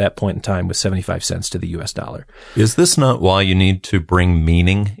currency at that point in time was 75 cents to the US dollar. Is this not why you need to bring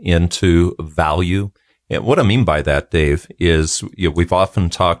meaning into value? And what I mean by that, Dave, is we've often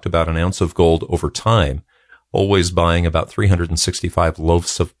talked about an ounce of gold over time, always buying about 365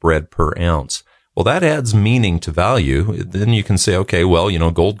 loaves of bread per ounce. Well, that adds meaning to value. Then you can say, okay, well,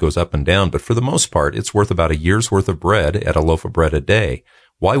 gold goes up and down, but for the most part, it's worth about a year's worth of bread at a loaf of bread a day.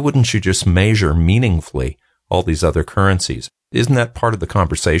 Why wouldn't you just measure meaningfully all these other currencies? Isn't that part of the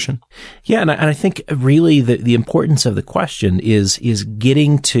conversation? Yeah, and I think really the importance of the question is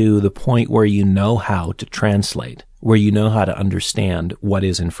getting to the point where you know how to translate, where you know how to understand what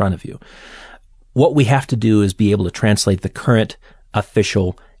is in front of you. What we have to do is be able to translate the current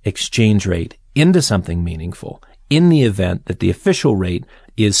official exchange rate into something meaningful in the event that the official rate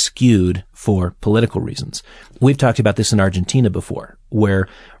is skewed for political reasons. We've talked about this in Argentina before, where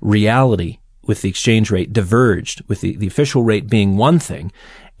reality with the exchange rate diverged, with the official rate being one thing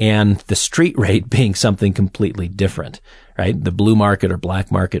and the street rate being something completely different, right? The blue market or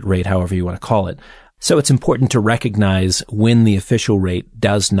black market rate, however you want to call it. So it's important to recognize when the official rate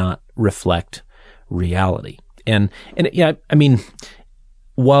does not reflect reality. And yeah, I mean,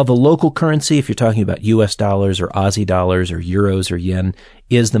 while the local currency, if you're talking about US dollars or Aussie dollars or euros or yen,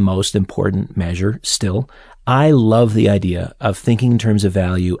 is the most important measure still, I love the idea of thinking in terms of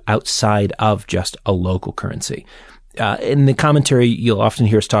value outside of just a local currency. In the commentary, you'll often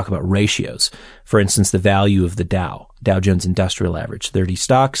hear us talk about ratios. For instance, the value of the Dow Jones Industrial Average, 30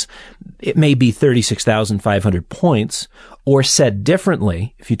 stocks. It may be 36,500 points, or said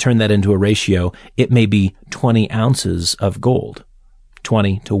differently, if you turn that into a ratio, it may be 20 ounces of gold.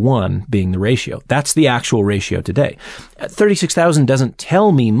 20-1 being the ratio. That's the actual ratio today. 36,000 doesn't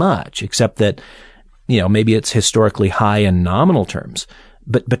tell me much, except that, maybe it's historically high in nominal terms.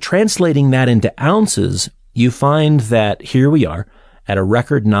 But translating that into ounces, you find that here we are at a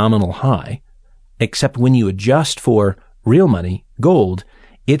record nominal high, except when you adjust for real money, gold,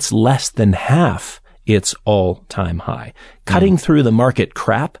 it's less than half its all-time high. Cutting through the market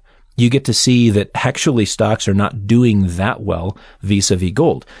crap, you get to see that actually stocks are not doing that well vis-a-vis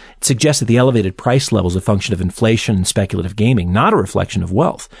gold. It suggests that the elevated price level is a function of inflation and speculative gaming, not a reflection of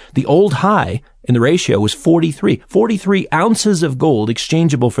wealth. The old high in the ratio was 43 ounces of gold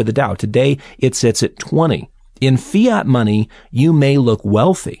exchangeable for the Dow. Today, it sits at 20. In fiat money, you may look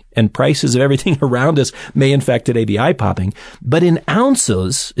wealthy, and prices of everything around us may in fact today be eye-popping. But in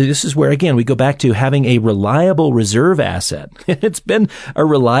ounces, this is where, again, we go back to having a reliable reserve asset. It's been a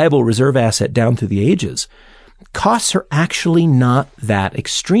reliable reserve asset down through the ages. Costs are actually not that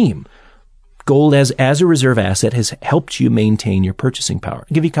extreme. Gold as a reserve asset has helped you maintain your purchasing power.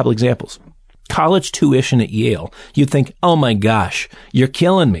 I'll give you a couple examples. College tuition at Yale. You'd think, oh my gosh, you're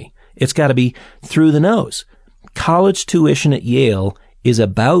killing me. It's got to be through the nose. College tuition at Yale is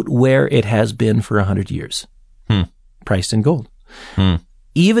about where it has been for 100 years, priced in gold.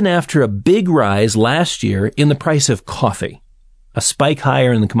 Even after a big rise last year in the price of coffee, a spike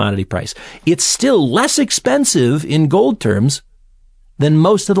higher in the commodity price, it's still less expensive in gold terms than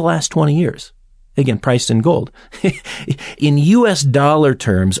most of the last 20 years. Again, priced in gold. In US dollar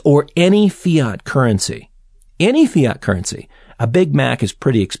terms or any fiat currency, a Big Mac is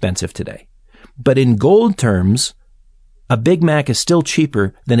pretty expensive today. But in gold terms, a Big Mac is still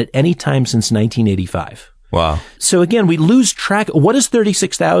cheaper than at any time since 1985. Wow. So again, we lose track. What does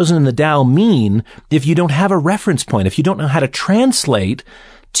 36,000 in the Dow mean if you don't have a reference point, if you don't know how to translate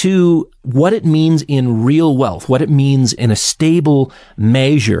to what it means in real wealth, what it means in a stable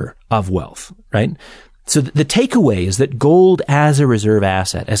measure of wealth, right? So the takeaway is that gold as a reserve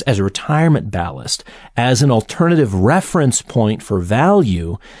asset, as a retirement ballast, as an alternative reference point for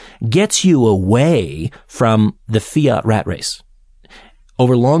value, gets you away from the fiat rat race.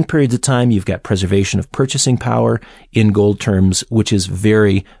 Over long periods of time, you've got preservation of purchasing power in gold terms, which is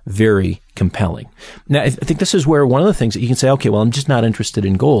very, very compelling. Now, I think this is where one of the things that you can say, okay, well, I'm just not interested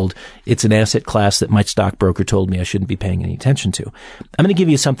in gold. It's an asset class that my stockbroker told me I shouldn't be paying any attention to. I'm going to give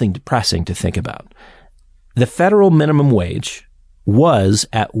you something depressing to think about. The federal minimum wage was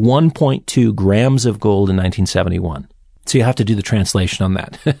at 1.2 grams of gold in 1971. So you have to do the translation on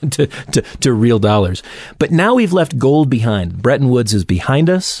that to real dollars. But now we've left gold behind. Bretton Woods is behind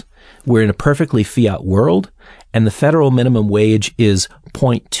us. We're in a perfectly fiat world, and the federal minimum wage is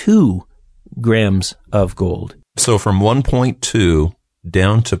 0.2 grams of gold. So from 1.2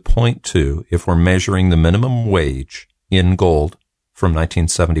 down to 0.2, if we're measuring the minimum wage in gold, from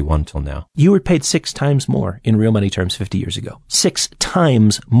 1971 till now. You were paid 6 times more in real money terms 50 years ago. 6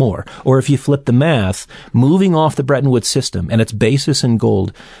 times more. Or if you flip the math, moving off the Bretton Woods system and its basis in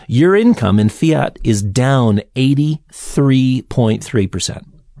gold, your income in fiat is down 83.3%.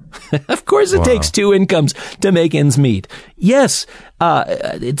 Of course it takes 2 incomes to make ends meet. Yes,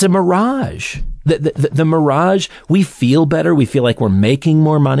 it's a mirage. The mirage, we feel better. We feel like we're making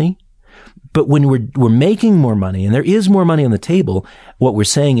more money. But when we're making more money and there is more money on the table, what we're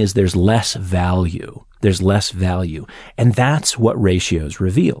saying is there's less value. There's less value. And that's what ratios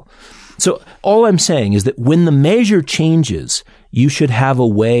reveal. So all I'm saying is that when the measure changes, you should have a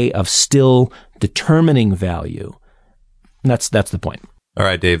way of still determining value. And that's the point. All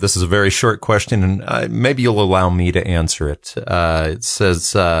right, Dave, this is a very short question, and maybe you'll allow me to answer it. It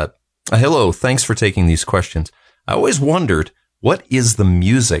says, hello, thanks for taking these questions. I always wondered, what is the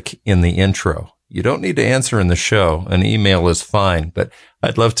music in the intro? You don't need to answer in the show. An email is fine, but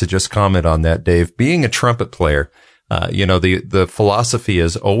I'd love to just comment on that, Dave. Being a trumpet player, The philosophy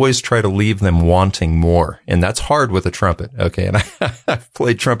is always try to leave them wanting more. And that's hard with a trumpet. Okay. And I've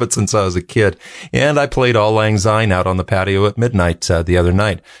played trumpet since I was a kid, and I played Auld Lang Syne out on the patio at midnight the other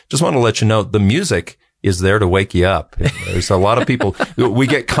night. Just want to let you know the music is there to wake you up. There's a lot of people, we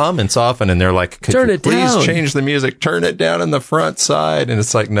get comments often and they're like, could you please change the music, turn it down in the front side. And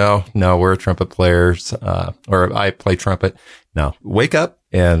it's like, no, we're trumpet players, or I play trumpet. No, wake up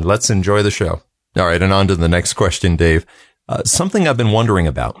and let's enjoy the show. All right. And on to the next question, Dave. Something I've been wondering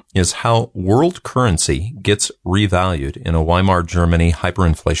about is how world currency gets revalued in a Weimar Germany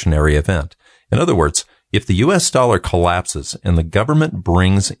hyperinflationary event. In other words, if the US dollar collapses and the government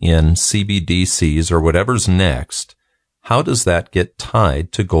brings in CBDCs or whatever's next, how does that get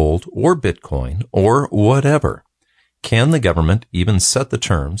tied to gold or Bitcoin or whatever? Can the government even set the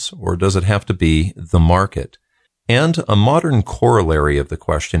terms, or does it have to be the market? And a modern corollary of the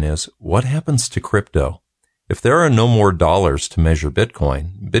question is, what happens to crypto? If there are no more dollars to measure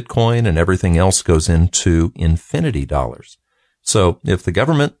Bitcoin and everything else goes into infinity dollars. So if the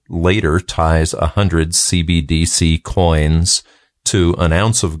government later ties 100 CBDC coins to an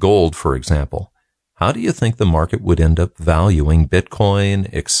ounce of gold, for example, how do you think the market would end up valuing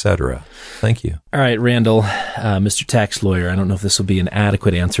Bitcoin, etc.? Thank you. All right, Randall, Mr. Tax Lawyer, I don't know if this will be an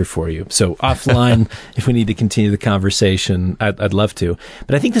adequate answer for you. So offline, if we need to continue the conversation, I'd love to.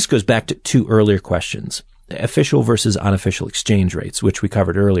 But I think this goes back to two earlier questions, official versus unofficial exchange rates, which we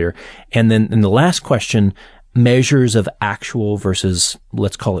covered earlier. And then in the last question, measures of actual versus,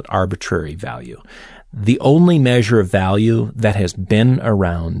 let's call it arbitrary value. The only measure of value that has been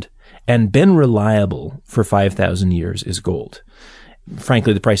around and been reliable for 5,000 years is gold.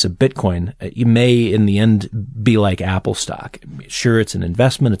 Frankly, the price of Bitcoin, you may in the end be like Apple stock. Sure, it's an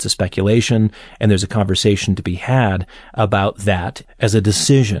investment, it's a speculation, and there's a conversation to be had about that as a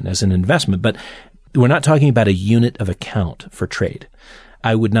decision, as an investment. But we're not talking about a unit of account for trade.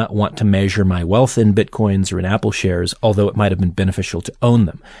 I would not want to measure my wealth in Bitcoins or in Apple shares, although it might have been beneficial to own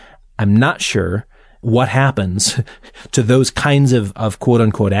them. I'm not sure what happens to those kinds of quote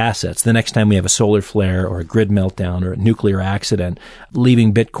unquote assets the next time we have a solar flare or a grid meltdown or a nuclear accident,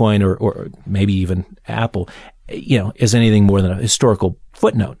 leaving Bitcoin or maybe even Apple, is anything more than a historical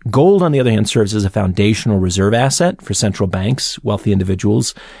footnote. Gold, on the other hand, serves as a foundational reserve asset for central banks, wealthy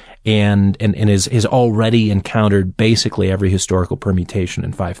individuals, and has already encountered basically every historical permutation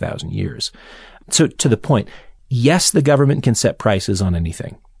in 5,000 years. So to the point, yes, the government can set prices on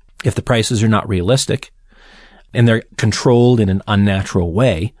anything. If the prices are not realistic and they're controlled in an unnatural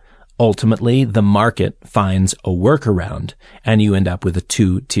way, ultimately the market finds a workaround and you end up with a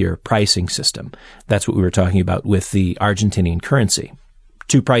two-tier pricing system. That's what we were talking about with the Argentinian currency.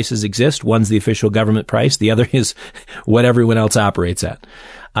 Two prices exist. One's the official government price. The other is what everyone else operates at.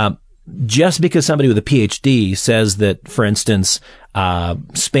 Just because somebody with a PhD says that, for instance,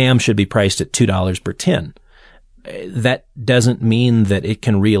 Spam should be priced at $2 per tin, that doesn't mean that it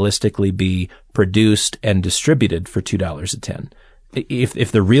can realistically be produced and distributed for $2 a tin.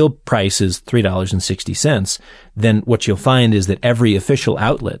 If the real price is $3.60, then what you'll find is that every official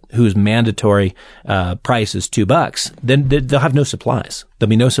outlet whose mandatory price is $2, then they'll have no supplies. There'll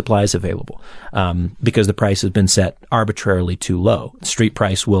be no supplies available because the price has been set arbitrarily too low. Street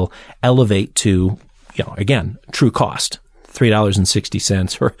price will elevate to, again, true cost.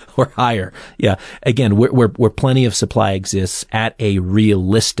 $3.60 or higher. Yeah. Again, where plenty of supply exists at a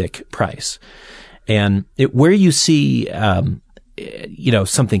realistic price. And where you see,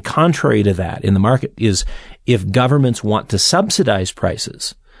 something contrary to that in the market is if governments want to subsidize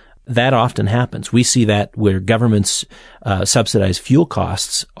prices. That often happens. We see that where governments subsidize fuel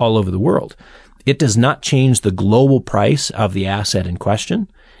costs all over the world. It does not change the global price of the asset in question.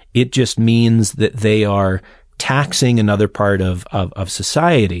 It just means that they are taxing another part of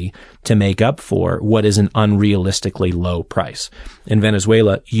society to make up for what is an unrealistically low price. In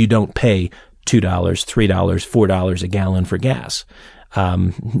Venezuela, you don't pay $2, $3, $4 a gallon for gas.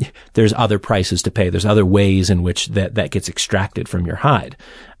 There's other prices to pay. There's other ways in which that gets extracted from your hide.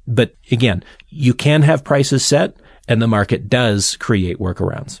 But again, you can have prices set, and the market does create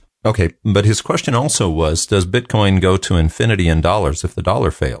workarounds. Okay, but his question also was, does Bitcoin go to infinity in dollars if the dollar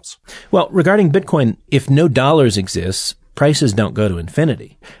fails? Well, regarding Bitcoin, if no dollars exists, prices don't go to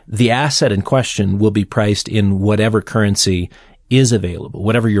infinity. The asset in question will be priced in whatever currency is available,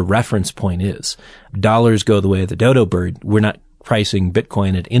 whatever your reference point is. Dollars go the way of the dodo bird. We're not pricing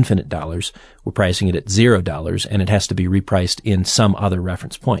Bitcoin at infinite dollars. We're pricing it at $0, and it has to be repriced in some other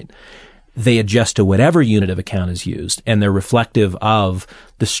reference point. They adjust to whatever unit of account is used, and they're reflective of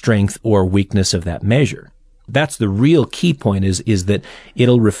the strength or weakness of that measure. That's the real key point is that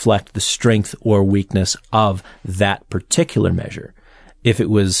it'll reflect the strength or weakness of that particular measure. If it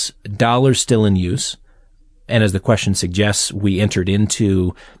was dollars still in use, and as the question suggests, we entered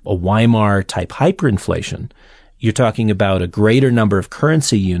into a Weimar type hyperinflation, you're talking about a greater number of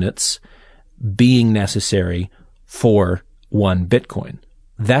currency units being necessary for one Bitcoin.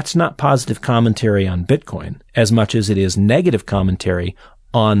 That's not positive commentary on Bitcoin as much as it is negative commentary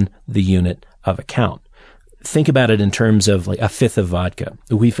on the unit of account. Think about it in terms of like a fifth of vodka.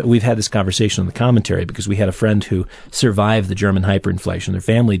 We've had this conversation on the commentary because we had a friend who survived the German hyperinflation. Their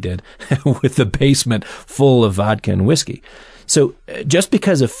family did with the basement full of vodka and whiskey. So just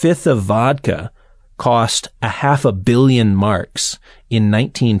because a fifth of vodka cost 500 million marks in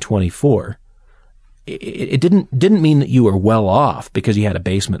 1924, it didn't mean that you were well off because you had a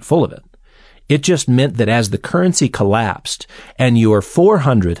basement full of it. It just meant that as the currency collapsed and your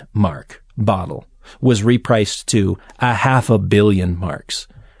 400 mark bottle was repriced to 500 million marks,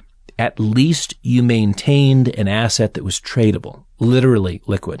 at least you maintained an asset that was tradable, literally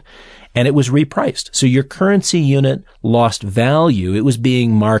liquid, and it was repriced. So your currency unit lost value. It was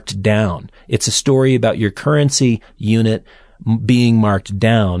being marked down. It's a story about your currency unit being marked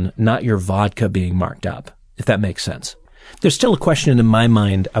down, not your vodka being marked up, if that makes sense. There's still a question in my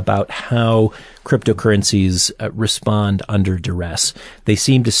mind about how cryptocurrencies respond under duress. They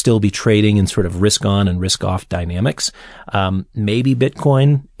seem to still be trading in sort of risk on and risk off dynamics. Maybe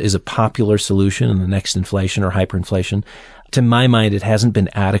Bitcoin is a popular solution in the next inflation or hyperinflation. To my mind, it hasn't been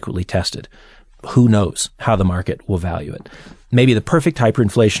adequately tested. Who knows how the market will value it? Maybe the perfect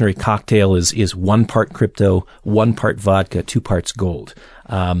hyperinflationary cocktail is 1 part crypto, 1 part vodka, 2 parts gold.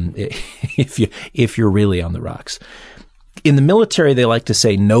 If you're really on the rocks. In the military, they like to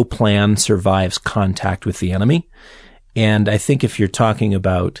say no plan survives contact with the enemy. And I think if you're talking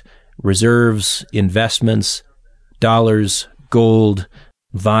about reserves, investments, dollars, gold,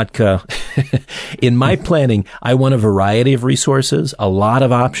 vodka, in my planning, I want a variety of resources, a lot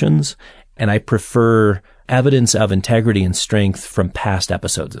of options, and I prefer evidence of integrity and strength from past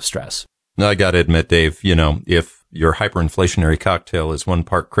episodes of stress. I got to admit, Dave, if your hyperinflationary cocktail is 1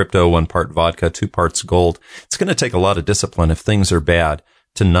 part crypto, 1 part vodka, 2 parts gold, it's going to take a lot of discipline if things are bad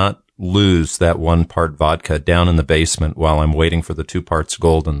to not lose that 1 part vodka down in the basement while I'm waiting for the 2 parts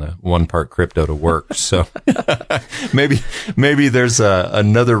gold and the 1 part crypto to work. So maybe there's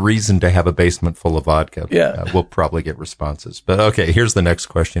another reason to have a basement full of vodka. Yeah. We'll probably get responses. But okay, here's the next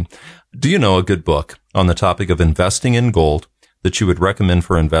question. Do you know a good book on the topic of investing in gold that you would recommend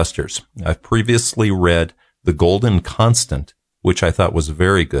for investors? I've previously read The Golden Constant, which I thought was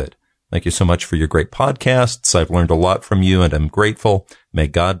very good. Thank you so much for your great podcasts. I've learned a lot from you and I'm grateful. May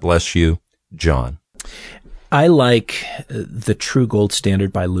God bless you, John. I like The True Gold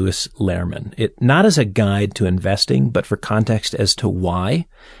Standard by Louis Lehrman. It not as a guide to investing, but for context as to why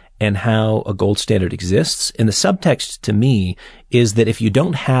and how a gold standard exists. And the subtext to me is that if you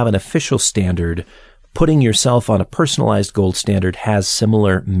don't have an official standard, putting yourself on a personalized gold standard has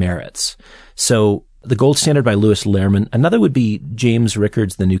similar merits. So The Gold Standard by Louis Lehrman. Another would be James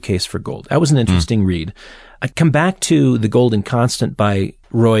Rickard's The New Case for Gold. That was an interesting read. I come back to The Golden Constant by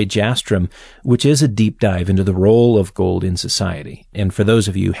Roy Jastram, which is a deep dive into the role of gold in society. And for those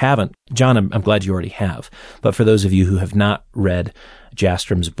of you who haven't, John, I'm glad you already have, but for those of you who have not read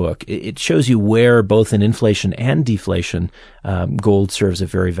Jastram's book, it shows you where both in inflation and deflation, gold serves a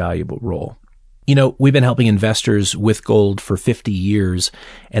very valuable role. We've been helping investors with gold for 50 years,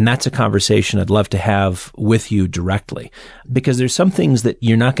 and that's a conversation I'd love to have with you directly, because there's some things that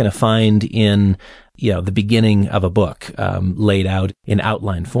you're not going to find in, the beginning of a book, laid out in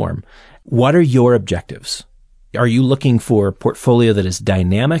outline form. What are your objectives? Are you looking for a portfolio that is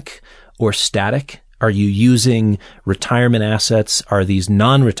dynamic or static? Are you using retirement assets? Are these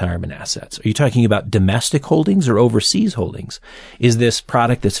non-retirement assets? Are you talking about domestic holdings or overseas holdings? Is this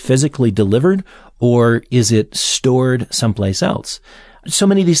product that's physically delivered or is it stored someplace else? So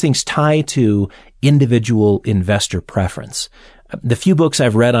many of these things tie to individual investor preference. The few books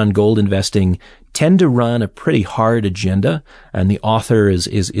I've read on gold investing tend to run a pretty hard agenda, and the author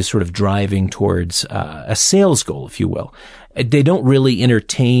is sort of driving towards a sales goal, if you will. They don't really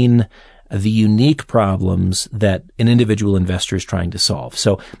entertain the unique problems that an individual investor is trying to solve.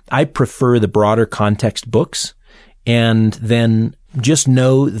 So I prefer the broader context books, and then just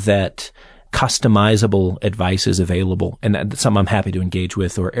know that customizable advice is available, and that's something I'm happy to engage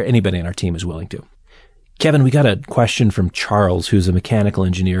with, or anybody on our team is willing to. Kevin, we got a question from Charles, who's a mechanical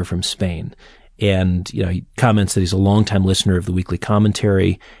engineer from Spain. And, he comments that he's a longtime listener of the Weekly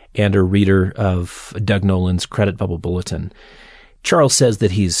Commentary and a reader of Doug Nolan's Credit Bubble Bulletin. Charles says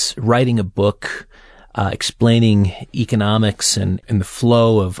that he's writing a book explaining economics and the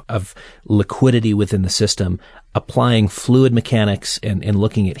flow of liquidity within the system, applying fluid mechanics and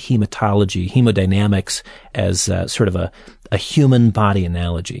looking at hematology, hemodynamics as sort of a human body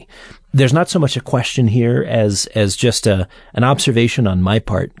analogy. There's not so much a question here as just an observation on my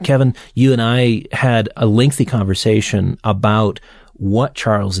part. Kevin, you and I had a lengthy conversation about what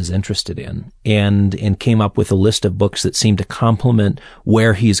Charles is interested in and came up with a list of books that seem to complement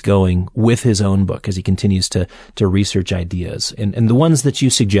where he's going with his own book as he continues to research ideas. And the ones that you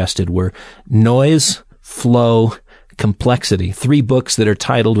suggested were Noise, Flow, Complexity, 3 books that are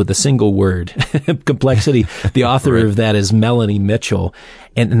titled with a single word. Complexity, the author of that is Melanie Mitchell.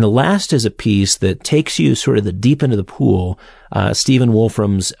 And the last is a piece that takes you sort of the deep into the pool, Stephen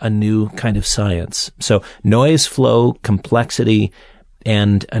Wolfram's A New Kind of Science. So Noise, Flow, Complexity,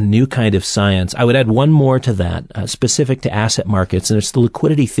 and A New Kind of Science. I would add one more to that, specific to asset markets, and it's The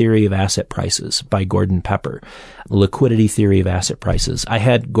Liquidity Theory of Asset Prices by Gordon Pepper. Liquidity Theory of Asset Prices. I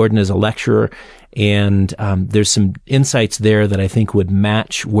had Gordon as a lecturer, and there's some insights there that I think would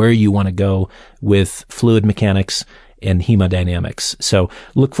match where you want to go with fluid mechanics and hemodynamics. So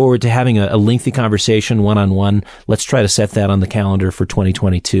look forward to having a lengthy conversation one-on-one. Let's try to set that on the calendar for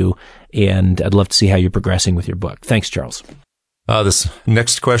 2022, and I'd love to see how you're progressing with your book. Thanks, Charles. This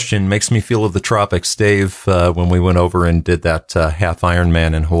next question makes me feel of the tropics, Dave, when we went over and did that half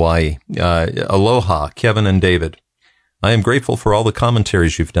Ironman in Hawaii. Aloha, Kevin and David. I am grateful for all the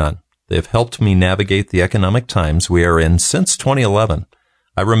commentaries you've done. They have helped me navigate the economic times we are in since 2011.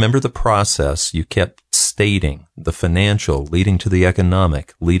 I remember the process you kept stating, the financial leading to the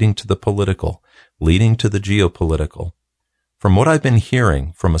economic, leading to the political, leading to the geopolitical. From what I've been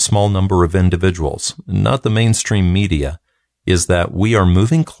hearing from a small number of individuals, not the mainstream media, is that we are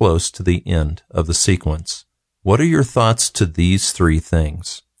moving close to the end of the sequence. What are your thoughts to these 3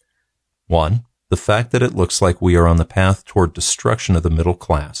 things? 1, the fact that it looks like we are on the path toward destruction of the middle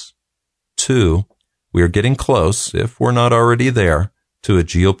class. 2, we are getting close, if we're not already there, to a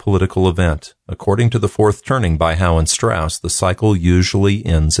geopolitical event. According to the 4th turning by Howe and Strauss, the cycle usually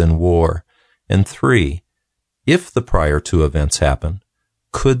ends in war. And 3, if the prior 2 events happen,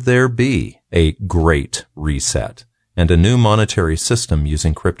 could there be a great reset and a new monetary system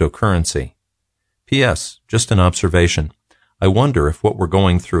using cryptocurrency? P.S. Just an observation. I wonder if what we're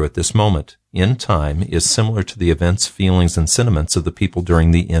going through at this moment in time is similar to the events, feelings, and sentiments of the people during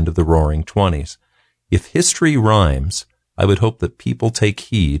the end of the Roaring '20s. If history rhymes, I would hope that people take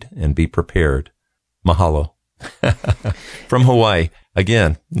heed and be prepared. Mahalo. From Hawaii.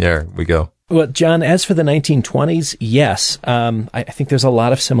 Again, there we go. Well, John, as for the 1920s, yes, I think there's a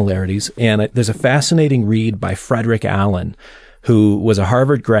lot of similarities. And there's a fascinating read by Frederick Allen, who was a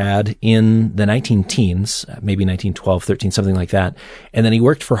Harvard grad in the 19-teens, maybe 1912, 13, something like that. And then he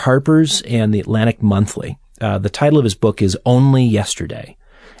worked for Harper's and the Atlantic Monthly. The title of his book is Only Yesterday,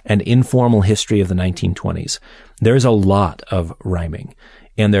 An Informal History of the 1920s. There's a lot of rhyming.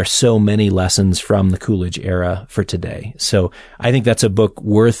 And there are so many lessons from the Coolidge era for today. So I think that's a book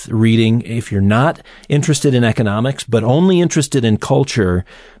worth reading if you're not interested in economics, but only interested in culture.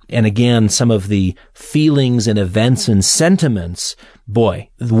 And again, some of the feelings and events and sentiments. Boy,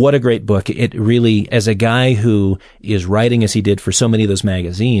 what a great book. It really, as a guy who is writing as he did for so many of those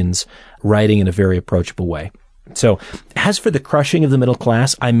magazines, writing in a very approachable way. So as for the crushing of the middle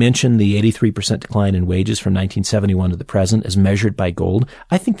class, I mentioned the 83% decline in wages from 1971 to the present as measured by gold.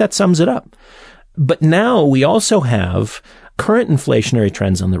 I think that sums it up. But now we also have current inflationary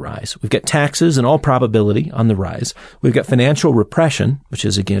trends on the rise. We've got taxes in all probability on the rise. We've got financial repression, which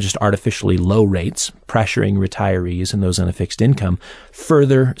is again just artificially low rates, pressuring retirees and those on a fixed income,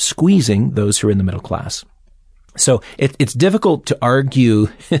 further squeezing those who are in the middle class. So it's difficult to argue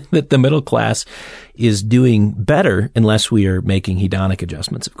that the middle class is doing better unless we are making hedonic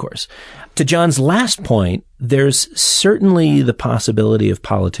adjustments, of course. To John's last point, there's certainly the possibility of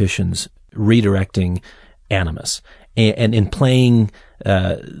politicians redirecting animus and in playing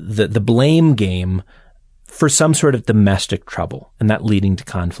the blame game for some sort of domestic trouble and that leading to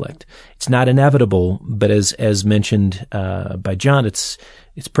conflict. It's not inevitable, but as mentioned by John, it's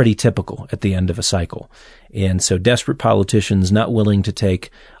pretty typical at the end of a cycle. And so desperate politicians not willing to take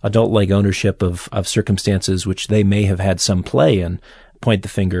adult-like ownership of circumstances which they may have had some play in, point the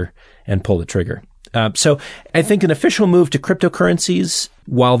finger and pull the trigger. So I think an official move to cryptocurrencies,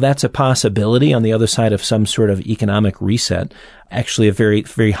 while that's a possibility on the other side of some sort of economic reset, actually a very,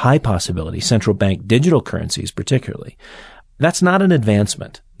 very high possibility, central bank digital currencies particularly, that's not an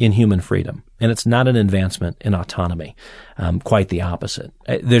advancement in human freedom, and it's not an advancement in autonomy. Quite the opposite.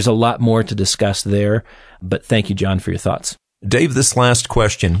 There's a lot more to discuss there, but thank you, John, for your thoughts. Dave, this last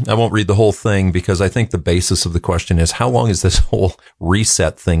question, I won't read the whole thing because I think the basis of the question is how long is this whole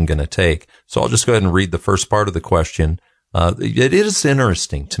reset thing going to take? So I'll just go ahead and read the first part of the question. It is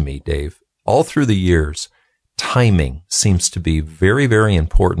interesting to me, Dave. All through the years, timing seems to be very, very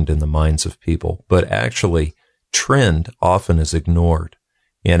important in the minds of people, but actually trend often is ignored.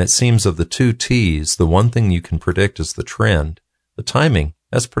 And it seems of the two T's, the one thing you can predict is the trend. The timing,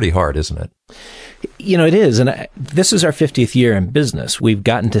 that's pretty hard, isn't it? It is. And this is our 50th year in business. We've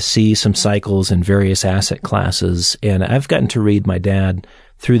gotten to see some cycles in various asset classes. And I've gotten to read my dad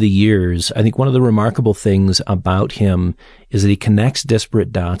through the years. I think one of the remarkable things about him is that he connects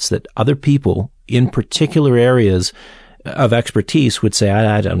disparate dots that other people in particular areas of expertise would say,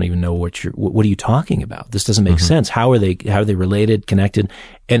 I don't even know what are you talking about? This doesn't make sense. How are they related, connected?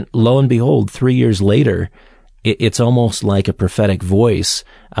 And lo and behold, 3 years later, it's almost like a prophetic voice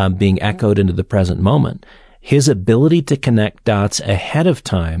being echoed into the present moment. His ability to connect dots ahead of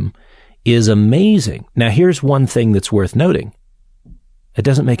time is amazing. Now, here's one thing that's worth noting. It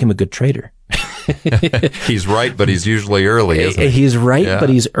doesn't make him a good trader. He's right, but he's usually early, isn't he? He's right, but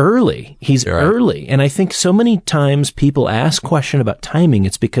he's early. He's early. And I think so many times people ask question about timing,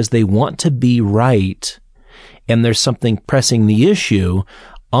 it's because they want to be right, and there's something pressing the issue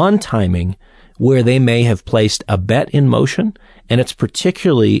on timing where they may have placed a bet in motion, and it's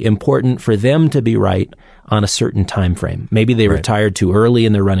particularly important for them to be right on a certain time frame. Maybe they retired too early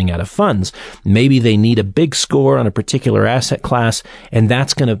and they're running out of funds. Maybe they need a big score on a particular asset class, and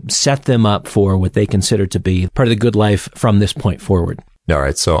that's going to set them up for what they consider to be part of the good life from this point forward. All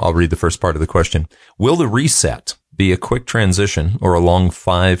right, so I'll read the first part of the question. Will the reset be a quick transition or a long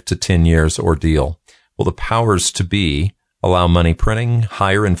 5 to 10 years ordeal? Will the powers to be allow money printing,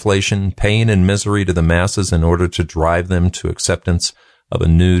 higher inflation, pain and misery to the masses in order to drive them to acceptance of a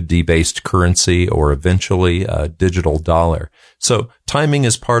new debased currency or eventually a digital dollar? So timing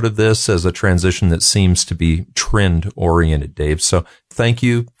is part of this as a transition that seems to be trend oriented, Dave. So thank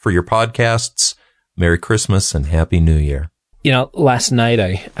you for your podcasts. Merry Christmas and Happy New Year. Last night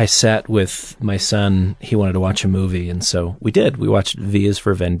I sat with my son. He wanted to watch a movie, and so we did. We watched V is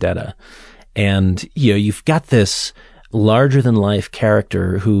for Vendetta. And, you've got this larger-than-life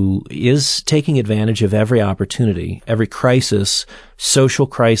character who is taking advantage of every opportunity, every crisis, social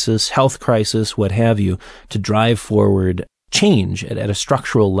crisis, health crisis, what have you, to drive forward change at a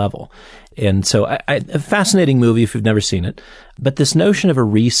structural level. And so a fascinating movie if you've never seen it. But this notion of a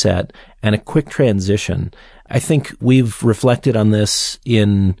reset and a quick transition, I think we've reflected on this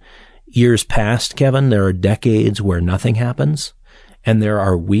in years past, Kevin. There are decades where nothing happens, and there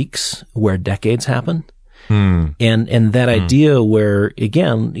are weeks where decades happen. And that idea where,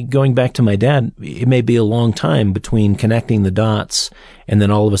 again, going back to my dad, it may be a long time between connecting the dots and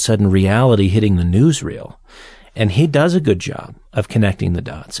then all of a sudden reality hitting the newsreel. And he does a good job of connecting the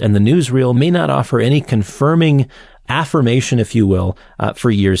dots. And the newsreel may not offer any confirming affirmation, if you will,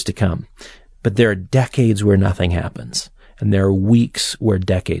 for years to come. But there are decades where nothing happens. And there are weeks where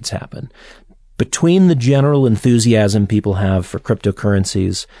decades happen. Between the general enthusiasm people have for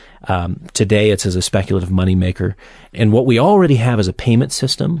cryptocurrencies, today it's as a speculative moneymaker, and what we already have as a payment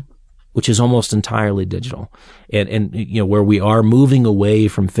system, which is almost entirely digital, and where we are moving away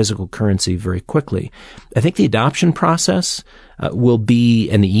from physical currency very quickly, I think the adoption process will be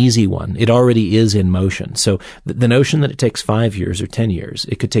an easy one. It already is in motion. So the notion that it takes 5 years or 10 years,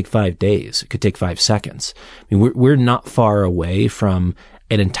 it could take 5 days, it could take 5 seconds. I mean, we're not far away from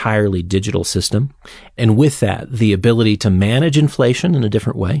an entirely digital system. And with that, the ability to manage inflation in a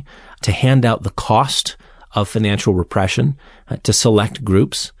different way, to hand out the cost of financial repression to select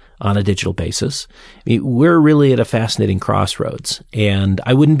groups on a digital basis. I mean, we're really at a fascinating crossroads. And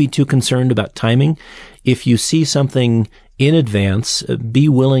I wouldn't be too concerned about timing. If you see something in advance, be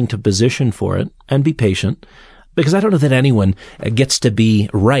willing to position for it and be patient. Because I don't know that anyone gets to be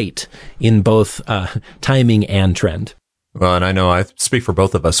right in both timing and trend. Well, and I know I speak for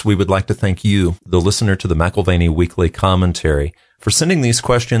both of us. We would like to thank you, the listener to the McAlvany Weekly Commentary, for sending these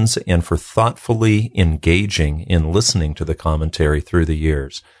questions and for thoughtfully engaging in listening to the commentary through the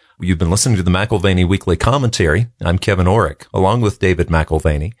years. You've been listening to the McAlvany Weekly Commentary. I'm Kevin Orrick, along with David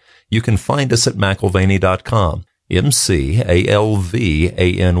McAlvany. You can find us at McAlvany.com,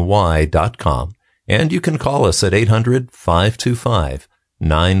 McAlvany.com, and you can call us at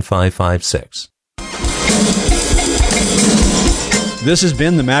 800-525-9556. This has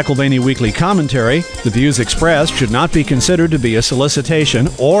been the McAlvany Weekly Commentary. The views expressed should not be considered to be a solicitation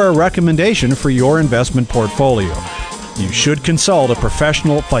or a recommendation for your investment portfolio. You should consult a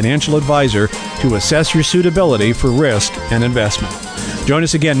professional financial advisor to assess your suitability for risk and investment. Join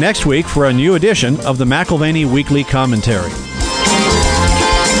us again next week for a new edition of the McAlvany Weekly Commentary.